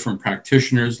 to different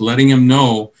practitioners, letting them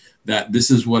know that this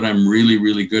is what I'm really,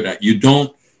 really good at. You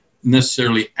don't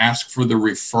necessarily ask for the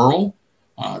referral.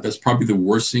 That's probably the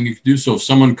worst thing you could do. So if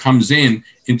someone comes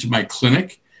into my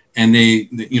clinic and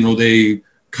they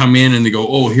come in and they go,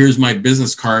 oh, here's my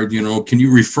business card, you know, can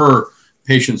you refer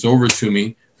patients over to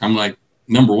me? I'm like,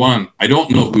 number one, I don't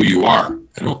know who you are.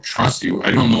 I don't trust you.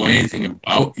 I don't know anything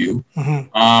about you.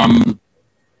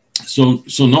 So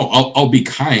no, I'll be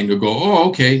kind. I'll go, oh,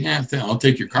 okay, yeah, I'll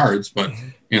take your cards, but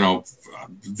you know,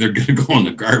 they're going to go in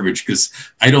the garbage because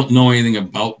I don't know anything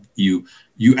about you.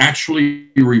 You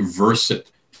actually reverse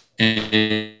it.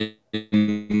 And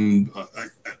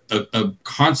a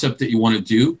concept that you want to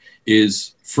do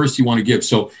is first you want to give.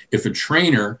 So if a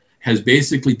trainer has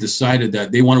basically decided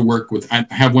that they want to work with, I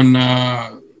have one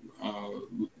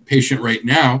patient right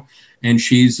now, and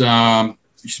she's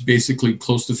basically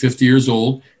close to 50 years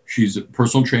old. She's a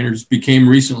personal trainer, just became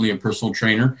recently a personal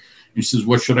trainer. And she says,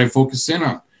 what should I focus in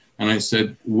on? And I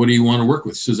said, what do you want to work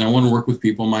with? She says, I want to work with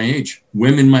people my age,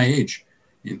 women my age,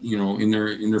 you know, in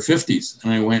their 50s.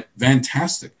 And I went,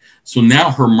 fantastic. So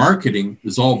now her marketing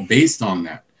is all based on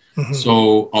that.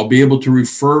 So I'll be able to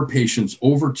refer patients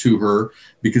over to her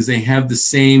because they have the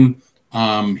same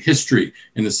history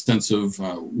in the sense of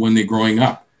when they're growing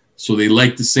up. So they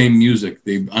like the same music.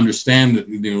 They understand,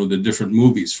 you know, the different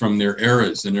movies from their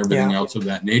eras and everything else of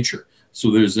that nature. So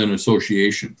there's an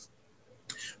association.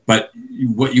 But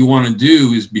what you want to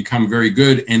do is become very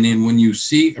good. And then when you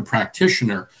see a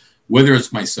practitioner, whether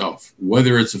it's myself,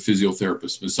 whether it's a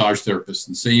physiotherapist, massage therapist,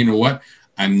 and say, you know what,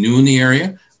 I'm new in the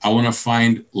area. I want to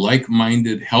find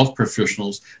like-minded health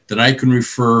professionals that I can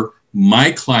refer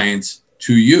my clients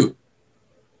to you.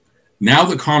 Now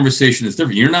the conversation is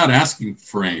different. You're not asking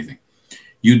for anything.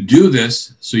 You do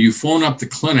this, so you phone up the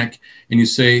clinic and you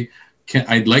say,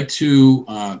 I'd like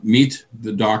to meet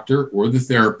the doctor or the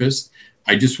therapist.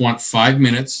 I just want 5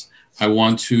 minutes. I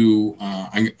want to,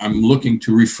 I'm looking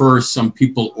to refer some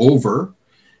people over.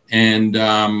 And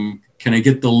can I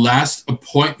get the last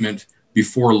appointment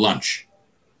before lunch?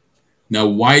 Now,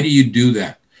 why do you do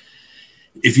that?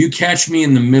 If you catch me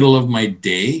in the middle of my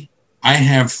day, I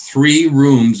have 3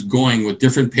 rooms going with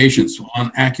different patients on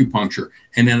acupuncture.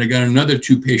 And then I got another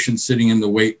 2 patients sitting in the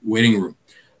waiting room.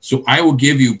 So I will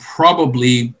give you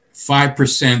probably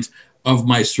 5% of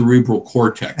my cerebral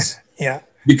cortex.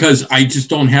 Because I just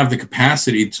don't have the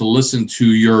capacity to listen to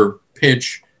your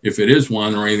pitch, if it is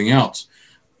one or anything else.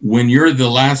 When you're the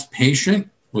last patient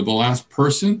or the last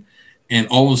person, and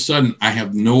all of a sudden I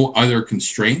have no other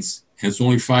constraints, and it's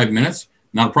only 5 minutes,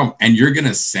 not a problem. And you're going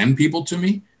to send people to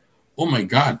me? oh my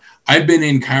God, I've been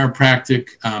in chiropractic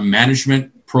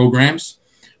management programs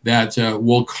that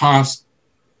will cost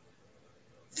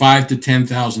 $5,000 to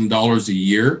 $10,000 a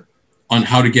year on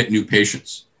how to get new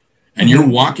patients. And you're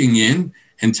walking in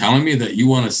and telling me that you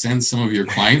want to send some of your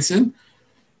clients in,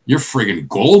 you're friggin'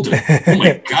 golden. Oh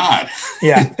my God.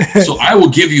 Yeah. So I will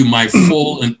give you my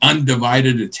full and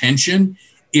undivided attention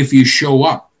if you show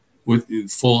up with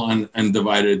full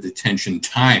undivided attention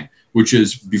time, which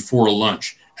is before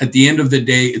lunch. At the end of the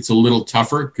day, it's a little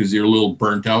tougher because you're a little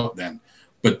burnt out then.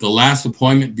 But the last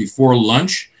appointment before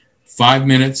lunch, 5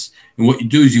 minutes. And what you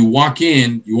do is you walk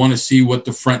in, you want to see what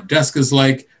the front desk is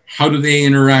like. How do they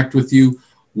interact with you?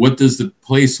 What does the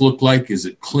place look like? Is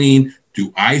it clean?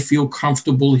 Do I feel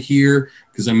comfortable here?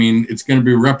 Because, I mean, it's going to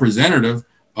be representative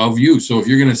of you. So if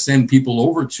you're going to send people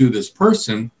over to this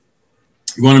person,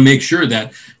 you want to make sure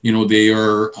that, you know, they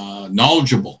are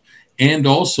knowledgeable. And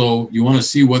also you want to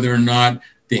see whether or not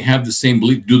they have the same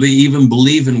belief. Do they even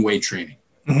believe in weight training?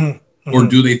 Or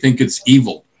do they think it's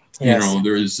evil? Yes. You know,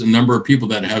 there's a number of people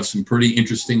that have some pretty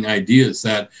interesting ideas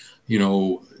that, you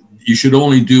know, you should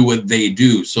only do what they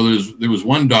do. So there was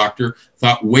one doctor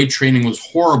thought weight training was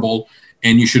horrible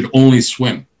and you should only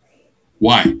swim.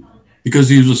 Why? Because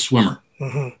he was a swimmer.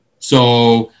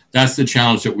 So that's the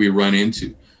challenge that we run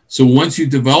into. So once you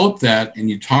develop that and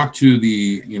you talk to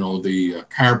the, you know, the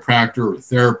chiropractor or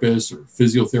therapist or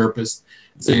physiotherapist,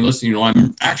 saying, listen, you know,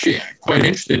 I'm actually quite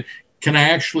interested. Can I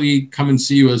actually come and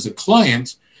see you as a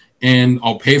client and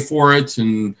I'll pay for it?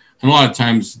 And a lot of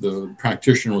times the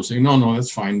practitioner will say, no,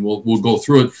 that's fine. We'll go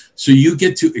through it. So you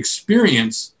get to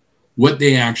experience what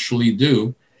they actually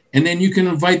do. And then you can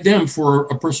invite them for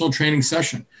a personal training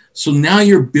session. So now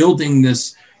you're building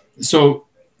this. So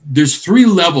there's 3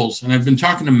 levels, and I've been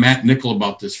talking to Matt Nickel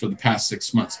about this for the past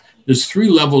 6 months. There's 3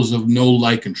 levels of know,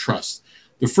 like, and trust.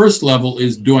 The first level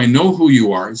is, do I know who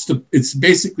you are? It's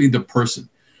basically the person.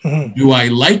 Do I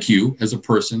like you as a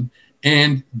person?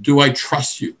 And do I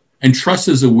trust you? And trust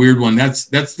is a weird one.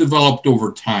 That's developed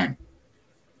over time.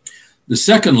 The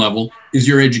second level is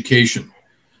your education.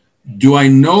 Do I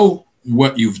know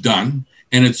what you've done?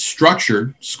 And it's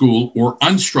structured, school, or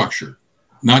unstructured,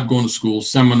 not going to school,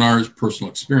 seminars,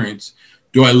 personal experience.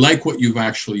 Do I like what you've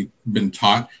actually been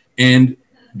taught? And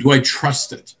do I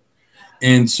trust it?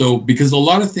 And so, because a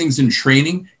lot of things in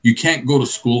training, you can't go to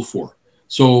school for.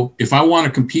 So if I want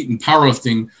to compete in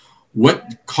powerlifting,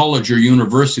 what college or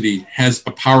university has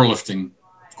a powerlifting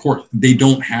course? They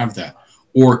don't have that.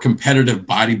 Or competitive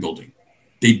bodybuilding.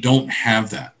 They don't have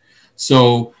that.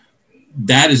 So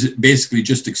that is basically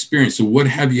just experience. So what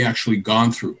have you actually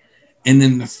gone through? And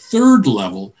then the third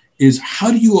level is,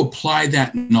 how do you apply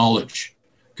that knowledge?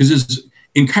 Because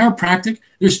in chiropractic,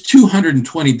 there's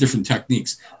 220 different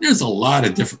techniques. There's a lot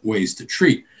of different ways to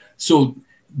treat. So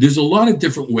there's a lot of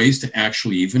different ways to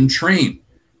actually even train.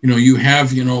 You know, you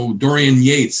have, you know, Dorian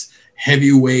Yates,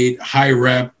 heavyweight, high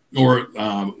rep, or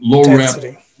low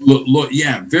intensity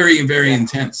rep. Very, very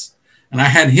intense. And I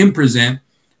had him present.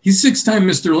 He's 6-time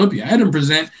Mr. Olympia. I had him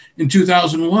present in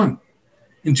 2001.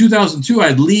 In 2002, I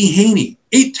had Lee Haney,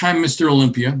 8-time Mr.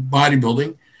 Olympia,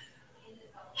 bodybuilding,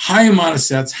 high amount of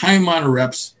sets, high amount of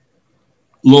reps,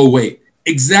 low weight.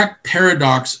 Exact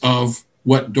paradox of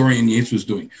what Dorian Yates was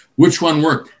doing. Which one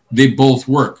worked? They both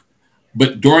work.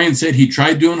 But Dorian said he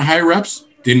tried doing high reps,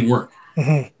 didn't work.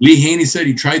 Lee Haney said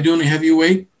he tried doing a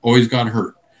heavyweight, always got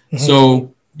hurt.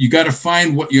 So you got to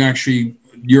find what you actually,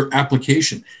 your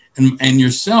application. And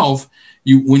yourself,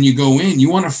 when you go in, you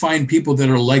want to find people that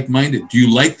are like-minded. Do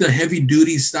you like the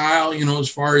heavy-duty style, you know, as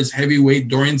far as heavyweight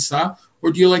Dorian style?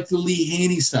 Or do you like the Lee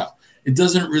Haney style? It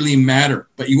doesn't really matter.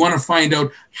 But you want to find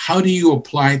out, how do you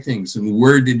apply things and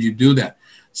where did you do that?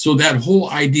 So that whole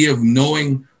idea of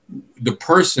knowing the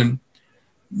person,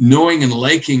 knowing and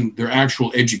liking their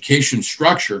actual education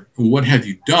structure, and what have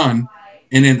you done,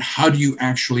 and then how do you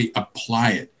actually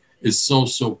apply it, is so,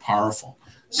 so powerful.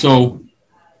 So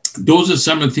those are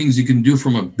some of the things you can do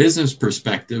from a business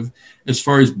perspective as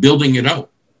far as building it out.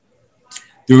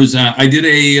 There was I did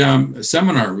a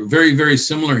seminar, very, very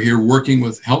similar here, working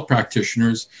with health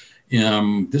practitioners.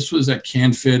 This was at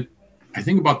CanFit, I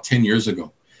think about 10 years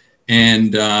ago.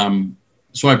 And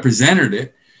so I presented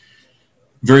it,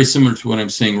 very similar to what I'm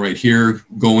saying right here,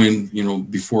 going, you know,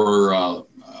 before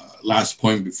last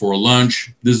appointment, before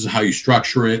lunch. This is how you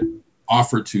structure it,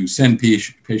 offer to send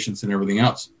patients and everything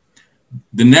else.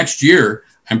 The next year,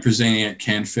 I'm presenting at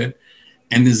CanFit,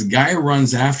 and this guy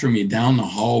runs after me down the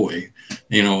hallway,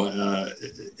 you know,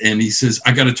 and he says,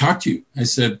 I got to talk to you. I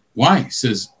said, why? He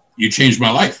says, you changed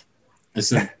my life. I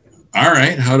said, all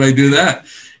right, how'd I do that?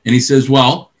 And he says,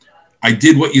 well, I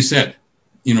did what you said.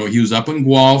 You know, he was up in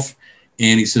Guelph.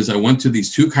 And he says, I went to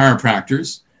these 2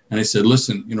 chiropractors and I said,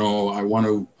 listen, I want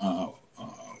to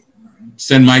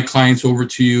send my clients over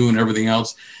to you and everything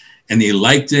else. And they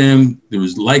liked him. There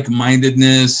was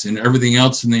like-mindedness and everything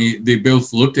else. And they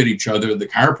both looked at each other, the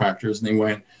chiropractors, and they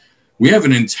went, we have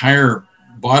an entire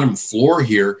bottom floor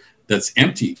here that's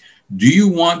empty. Do you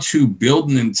want to build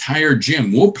an entire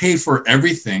gym? We'll pay for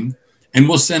everything and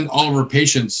we'll send all of our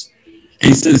patients. And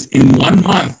he says, in 1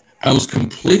 month, I was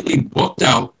completely booked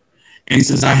out. And he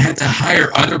says, I had to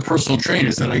hire other personal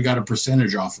trainers that I got a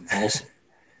percentage off of also.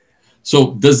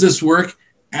 So does this work?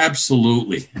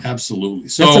 Absolutely. Absolutely.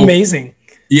 So that's amazing.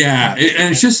 Yeah.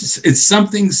 And it's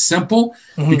something simple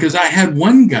because I had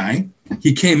one guy,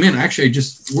 he came in, actually, I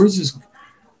just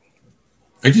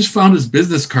found his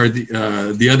business card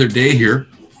the other day here.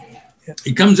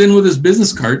 He comes in with his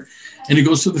business card and he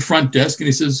goes to the front desk and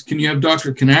he says, can you have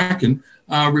Dr. Kanakin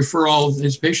refer all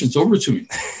his patients over to me?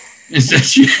 And so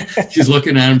she's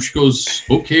looking at him. She goes,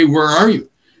 okay, where are you?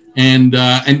 And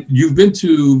you've been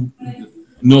to,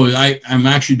 no, I'm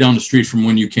actually down the street from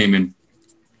when you came in.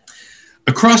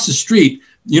 Across the street,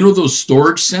 those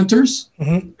storage centers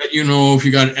that, if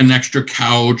you got an extra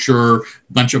couch or a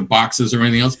bunch of boxes or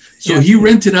anything else. So he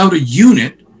rented out a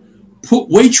unit, put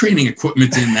weight training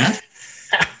equipment in that.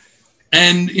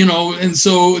 And, and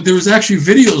so there was actually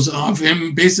videos of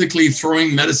him basically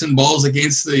throwing medicine balls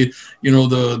against the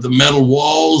metal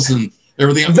walls and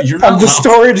everything. Of the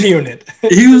storage unit.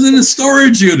 He was in a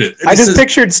storage unit. I just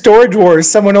pictured Storage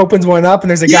Wars. Someone opens one up and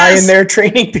there's a guy in there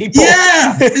training people.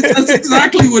 Yeah, that's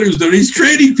exactly what he was doing. He's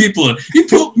training people. He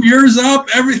put mirrors up,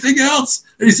 everything else.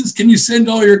 And he says, can you send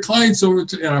all your clients over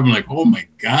to, and I'm like, oh my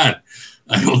God,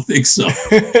 I don't think so.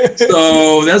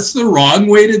 So that's the wrong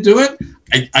way to do it.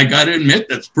 I got to admit,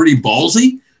 that's pretty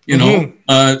ballsy.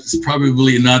 It's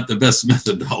probably not the best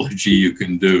methodology you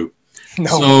can do.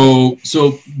 No.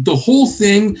 So the whole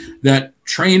thing that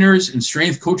trainers and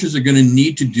strength coaches are going to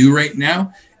need to do right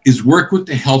now is work with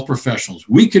the health professionals.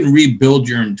 We can rebuild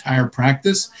your entire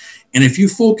practice. And if you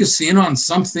focus in on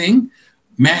something,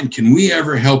 man, can we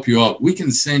ever help you out? We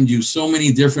can send you so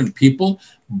many different people,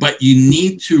 but you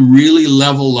need to really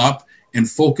level up and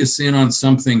focus in on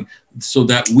something so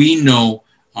that we know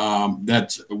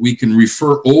that we can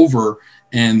refer over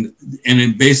and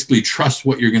basically trust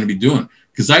what you're going to be doing.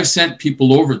 Because I've sent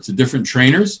people over to different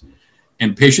trainers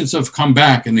and patients have come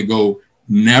back and they go,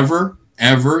 never,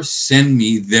 ever send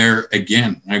me there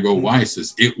again. And I go, why? He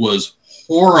says, it was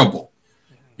horrible.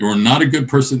 They were not a good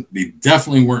person. They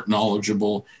definitely weren't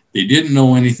knowledgeable. They didn't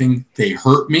know anything. They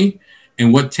hurt me.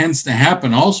 And what tends to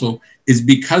happen also is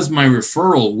because my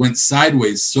referral went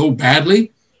sideways so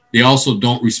badly, they also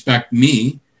don't respect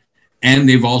me. And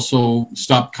they've also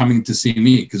stopped coming to see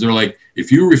me because they're like,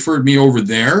 if you referred me over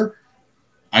there,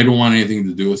 I don't want anything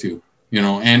to do with you,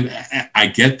 and I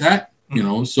get that,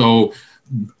 so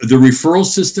the referral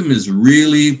system is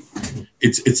really,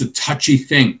 it's a touchy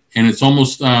thing. And it's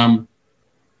almost like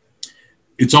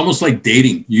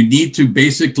dating. You need to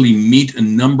basically meet a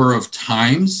number of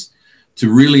times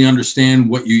to really understand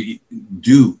what you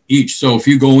do each. So if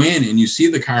you go in and you see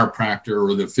the chiropractor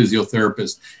or the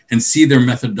physiotherapist and see their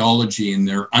methodology and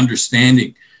their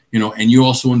understanding, and you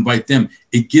also invite them,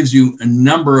 it gives you a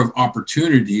number of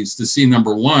opportunities to see,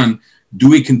 number one, do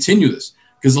we continue this?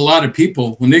 Because a lot of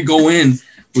people, when they go in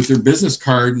with their business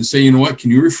card and say, you know what, can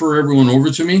you refer everyone over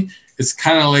to me? It's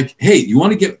kind of like, hey,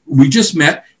 we just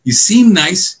met, you seem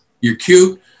nice, you're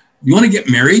cute, you want to get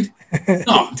married?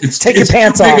 No, it's your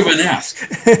pants off. Big of an ask.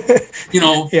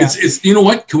 It's you know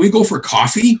what, can we go for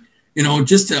coffee?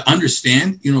 Just to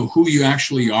understand, who you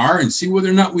actually are and see whether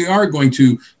or not we are going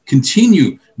to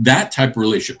continue that type of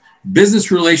relationship. Business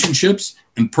relationships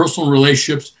and personal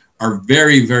relationships are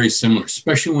very, very similar,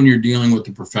 especially when you're dealing with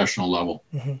the professional level.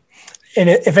 Mm-hmm. And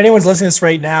if anyone's listening to this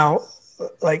right now,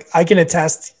 like I can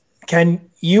attest, Ken,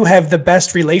 you have the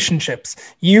best relationships.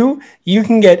 You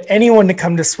can get anyone to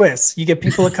come to Swiss. You get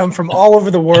people to come from all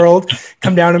over the world,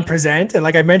 come down and present. And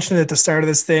like I mentioned at the start of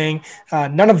this thing,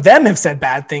 none of them have said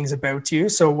bad things about you.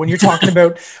 So when you're talking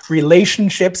about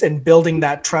relationships and building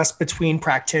that trust between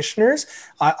practitioners,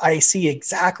 I see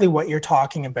exactly what you're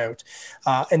talking about.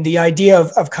 And the idea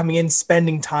of coming in,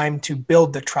 spending time to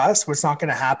build the trust, what's not going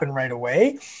to happen right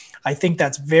away. I think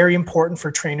that's very important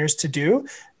for trainers to do,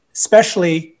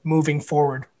 especially moving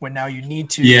forward when now you need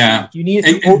to. Yeah.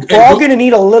 We're all going to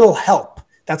need a little help.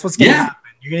 That's what's going to happen.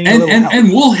 You're going to need a little help. And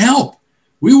we'll help.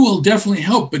 We will definitely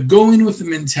help. But go in with the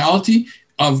mentality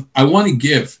of, I want to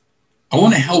give. I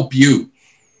want to help you.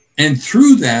 And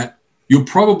through that, you'll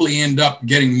probably end up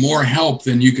getting more help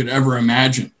than you could ever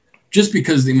imagine. Just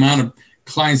because the amount of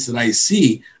clients that I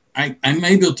see, I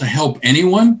may be able to help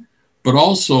anyone, but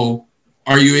also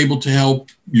are you able to help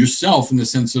yourself in the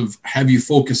sense of have you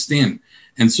focused in?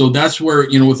 And so that's where,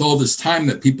 with all this time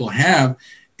that people have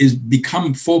is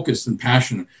become focused and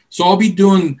passionate. So I'll be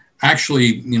doing,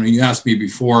 actually, you asked me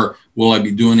before, will I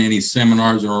be doing any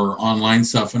seminars or online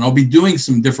stuff? And I'll be doing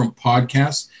some different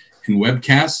podcasts and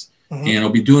webcasts, and I'll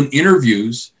be doing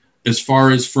interviews as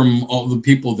far as from all the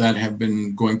people that have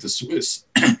been going to Swiss.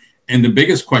 And the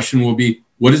biggest question will be,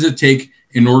 what does it take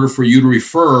in order for you to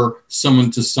refer someone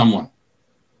to someone?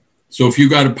 So if you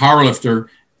got a powerlifter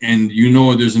and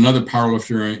there's another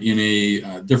powerlifter in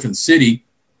a different city,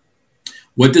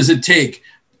 what does it take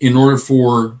in order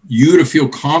for you to feel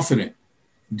confident?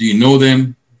 Do you know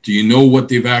them? Do you know what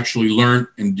they've actually learned?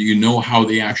 And do you know how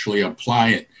they actually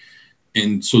apply it?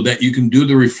 And so that you can do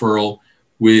the referral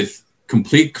with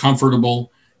complete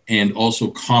comfortable and also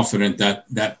confident that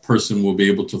that person will be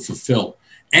able to fulfill.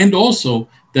 And also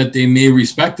that they may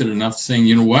respect it enough saying,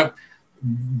 you know what,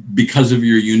 because of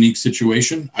your unique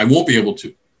situation, I won't be able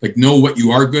to. Like, know what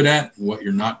you are good at and what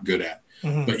you're not good at.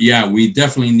 But yeah, we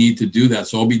definitely need to do that.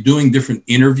 So I'll be doing different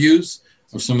interviews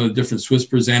of some of the different Swiss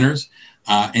presenters.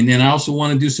 And then I also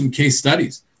want to do some case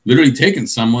studies, literally taking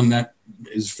someone that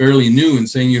is fairly new and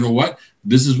saying, you know what,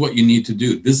 this is what you need to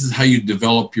do. This is how you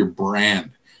develop your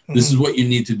brand. This is what you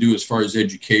need to do as far as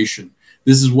education.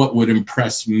 This is what would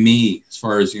impress me as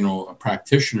far as, a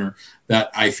practitioner, that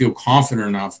I feel confident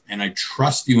enough and I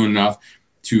trust you enough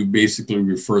to basically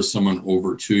refer someone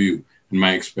over to you, and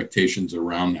my expectations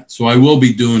around that. So I will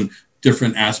be doing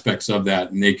different aspects of that,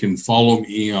 and they can follow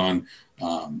me on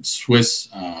Swiss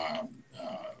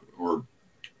or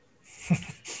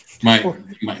my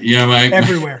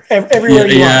everywhere. I'm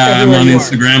on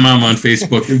Instagram. I'm on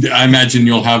Facebook. I imagine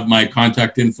you'll have my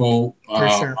contact info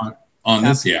on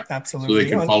this. Yeah, absolutely. So they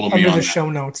can follow me under the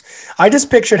show notes. I just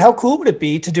pictured how cool would it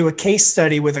be to do a case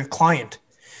study with a client.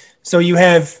 So you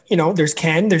have, there's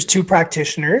Ken, there's two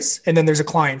practitioners, and then there's a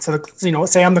client. So,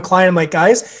 say I'm the client, I'm like,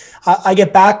 guys, I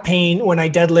get back pain when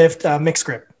I deadlift mixed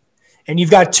grip. And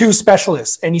you've got two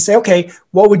specialists, and you say, okay,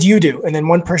 what would you do? And then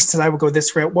one person says, I would go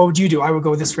this route. What would you do? I would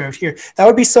go this route here. That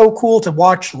would be so cool to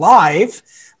watch live,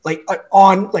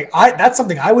 that's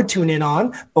something I would tune in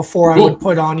on before I would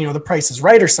put on, The Price is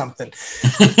Right or something.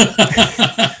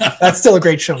 That's still a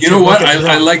great show. You know what?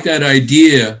 I like that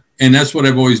idea. And that's what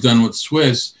I've always done with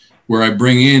Swiss, where I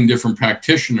bring in different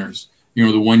practitioners.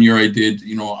 The 1 year I did,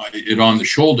 it on the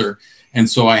shoulder. And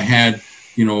so I had,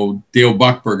 Dale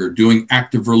Buchberger doing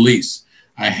active release.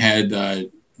 I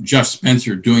had Jeff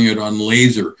Spencer doing it on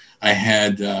laser. I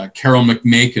had Carol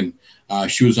McMakin.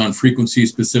 She was on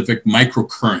frequency-specific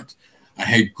microcurrent. I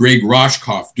had Greg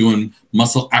Roshkoff doing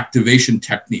muscle activation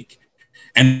technique.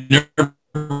 And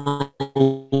everyone's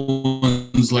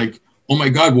like, oh my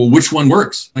God, well, which one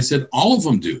works? I said, all of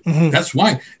them do. That's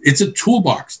why. It's a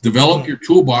toolbox. Develop your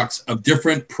toolbox of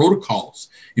different protocols,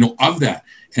 of that.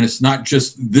 And it's not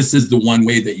just, this is the one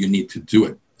way that you need to do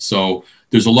it. So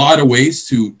there's a lot of ways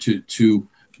to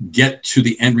get to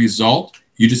the end result.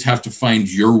 You just have to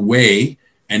find your way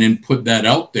and then put that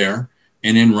out there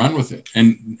and then run with it.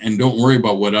 And don't worry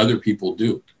about what other people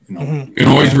do. You can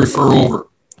always refer over.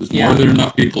 There's more than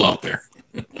enough people out there.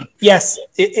 Yes,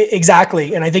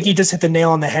 exactly. And I think you just hit the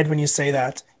nail on the head when you say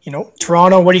that.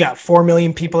 Toronto, what do you got? 4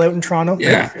 million people out in Toronto?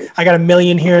 Yeah. I got 1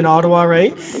 million here in Ottawa,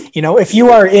 right? If you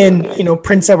are in,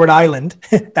 Prince Edward Island,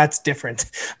 that's different.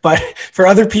 But for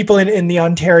other people in the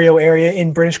Ontario area,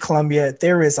 in British Columbia,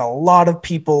 there is a lot of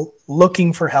people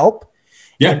looking for help.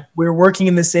 Yeah. And we're working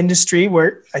in this industry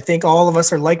where I think all of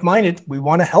us are like-minded. We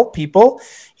want to help people.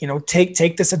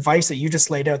 Take this advice that you just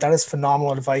laid out. That is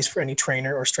phenomenal advice for any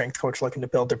trainer or strength coach looking to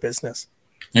build their business.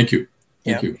 Thank you.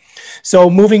 Thank you. So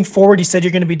moving forward, you said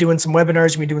you're going to be doing some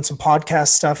webinars, you're going to be doing some podcast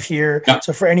stuff here. Yeah.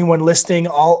 So for anyone listening,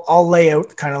 I'll lay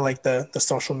out kind of like the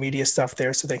social media stuff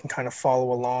there so they can kind of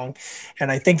follow along.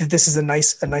 And I think that this is a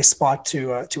nice spot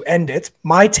to end it.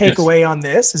 My takeaway on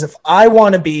this is, if I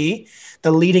want to be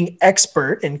the leading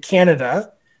expert in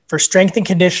Canada for strength and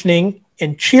conditioning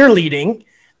and cheerleading,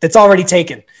 that's already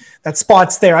taken. That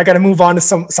spot's there. I got to move on to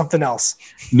something else.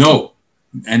 No.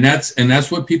 And that's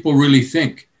what people really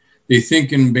think. They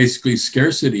think in basically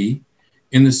scarcity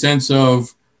in the sense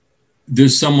of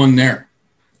there's someone there.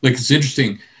 Like, it's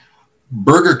interesting.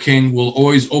 Burger King will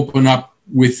always open up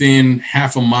within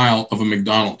half a mile of a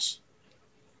McDonald's,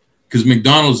 because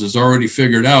McDonald's has already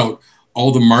figured out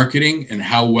all the marketing and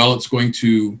how well it's going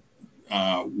to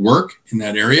work in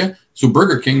that area. So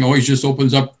Burger King always just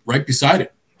opens up right beside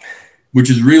it, which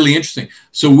is really interesting.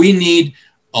 So we need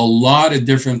a lot of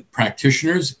different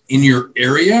practitioners in your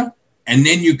area, and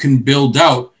then you can build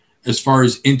out as far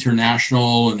as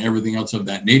international and everything else of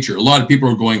that nature. A lot of people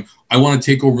are going, I want to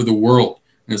take over the world.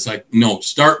 And it's like, no,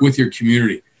 start with your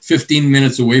community, 15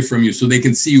 minutes away from you so they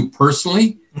can see you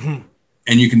personally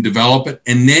and you can develop it.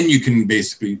 And then you can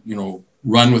basically,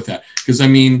 run with that. Because I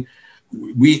mean,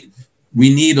 we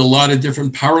need a lot of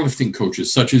different powerlifting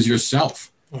coaches such as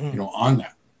yourself, on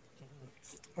that.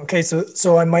 Okay.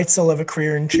 So I might still have a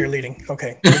career in cheerleading.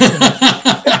 Okay.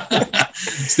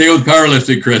 Stay with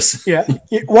powerlifting, Chris. Yeah.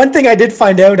 One thing I did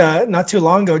find out not too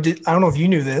long ago, I don't know if you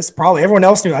knew this, probably everyone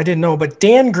else knew, I didn't know, but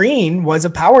Dan Green was a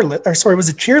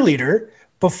cheerleader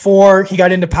before he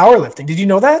got into powerlifting. Did you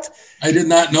know that? I did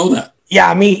not know that.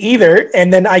 Yeah, me either.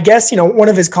 And then I guess, one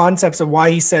of his concepts of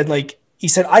why he said,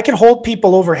 I can hold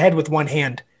people overhead with one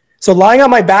hand. So lying on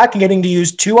my back and getting to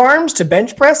use two arms to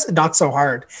bench press, not so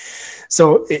hard.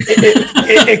 So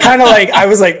it kind of I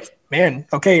was like, man,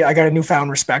 okay, I got a newfound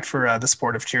respect for the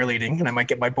sport of cheerleading, and I might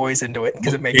get my boys into it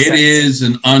because it makes sense. It is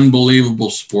an unbelievable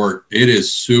sport. It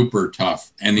is super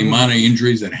tough. And the amount of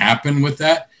injuries that happen with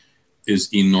that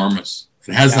is enormous.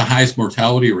 It has the highest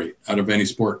mortality rate out of any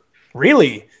sport.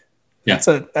 Really? Yeah.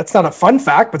 That's not a fun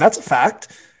fact, but that's a fact.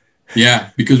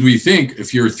 Yeah, because we think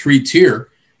if you're a 3-tier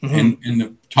and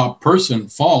the top person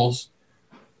falls,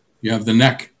 you have the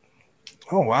neck.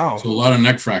 Oh, wow. So a lot of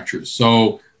neck fractures.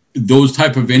 So those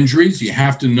type of injuries, you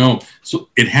have to know. So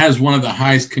it has one of the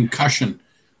highest concussion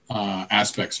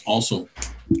aspects also,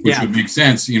 which would make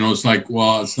sense. It's like,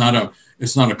 well, it's not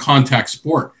a contact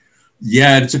sport.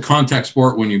 Yeah, it's a contact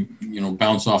sport when you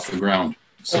bounce off the ground.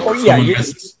 So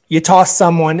you toss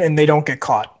someone and they don't get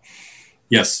caught.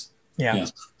 Yes. Yeah.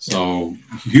 Yes. So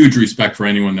huge respect for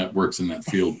anyone that works in that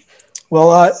field.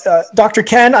 Well, Dr.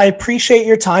 Ken, I appreciate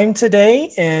your time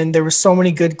today. And there were so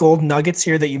many good gold nuggets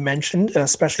here that you mentioned,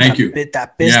 especially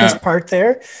that business part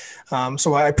there.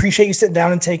 So I appreciate you sitting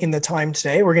down and taking the time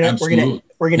today. We're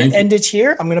gonna end it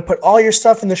here. I'm gonna put all your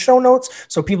stuff in the show notes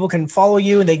so people can follow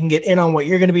you and they can get in on what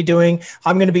you're gonna be doing.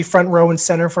 I'm gonna be front row and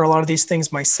center for a lot of these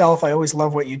things myself. I always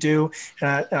love what you do,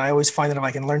 and I always find that if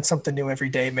I can learn something new every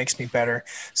day, it makes me better.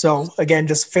 So again,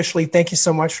 just officially, thank you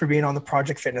so much for being on the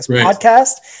Project Fitness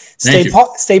podcast.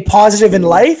 Stay positive in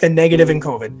life and negative in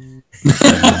COVID.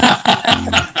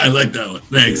 I like that one.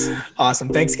 Thanks. Awesome.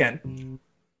 Thanks, Ken.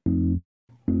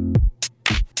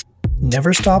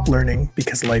 Never stop learning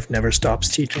because life never stops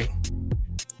teaching.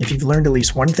 If you've learned at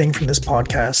least one thing from this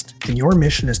podcast and your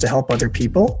mission is to help other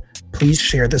people, please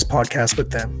share this podcast with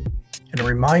them. And a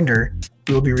reminder,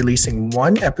 we will be releasing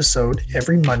one episode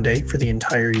every Monday for the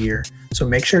entire year. So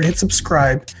make sure to hit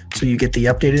subscribe so you get the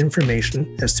updated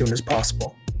information as soon as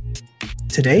possible.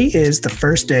 Today is the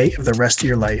first day of the rest of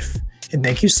your life, and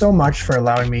thank you so much for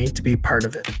allowing me to be part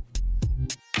of it.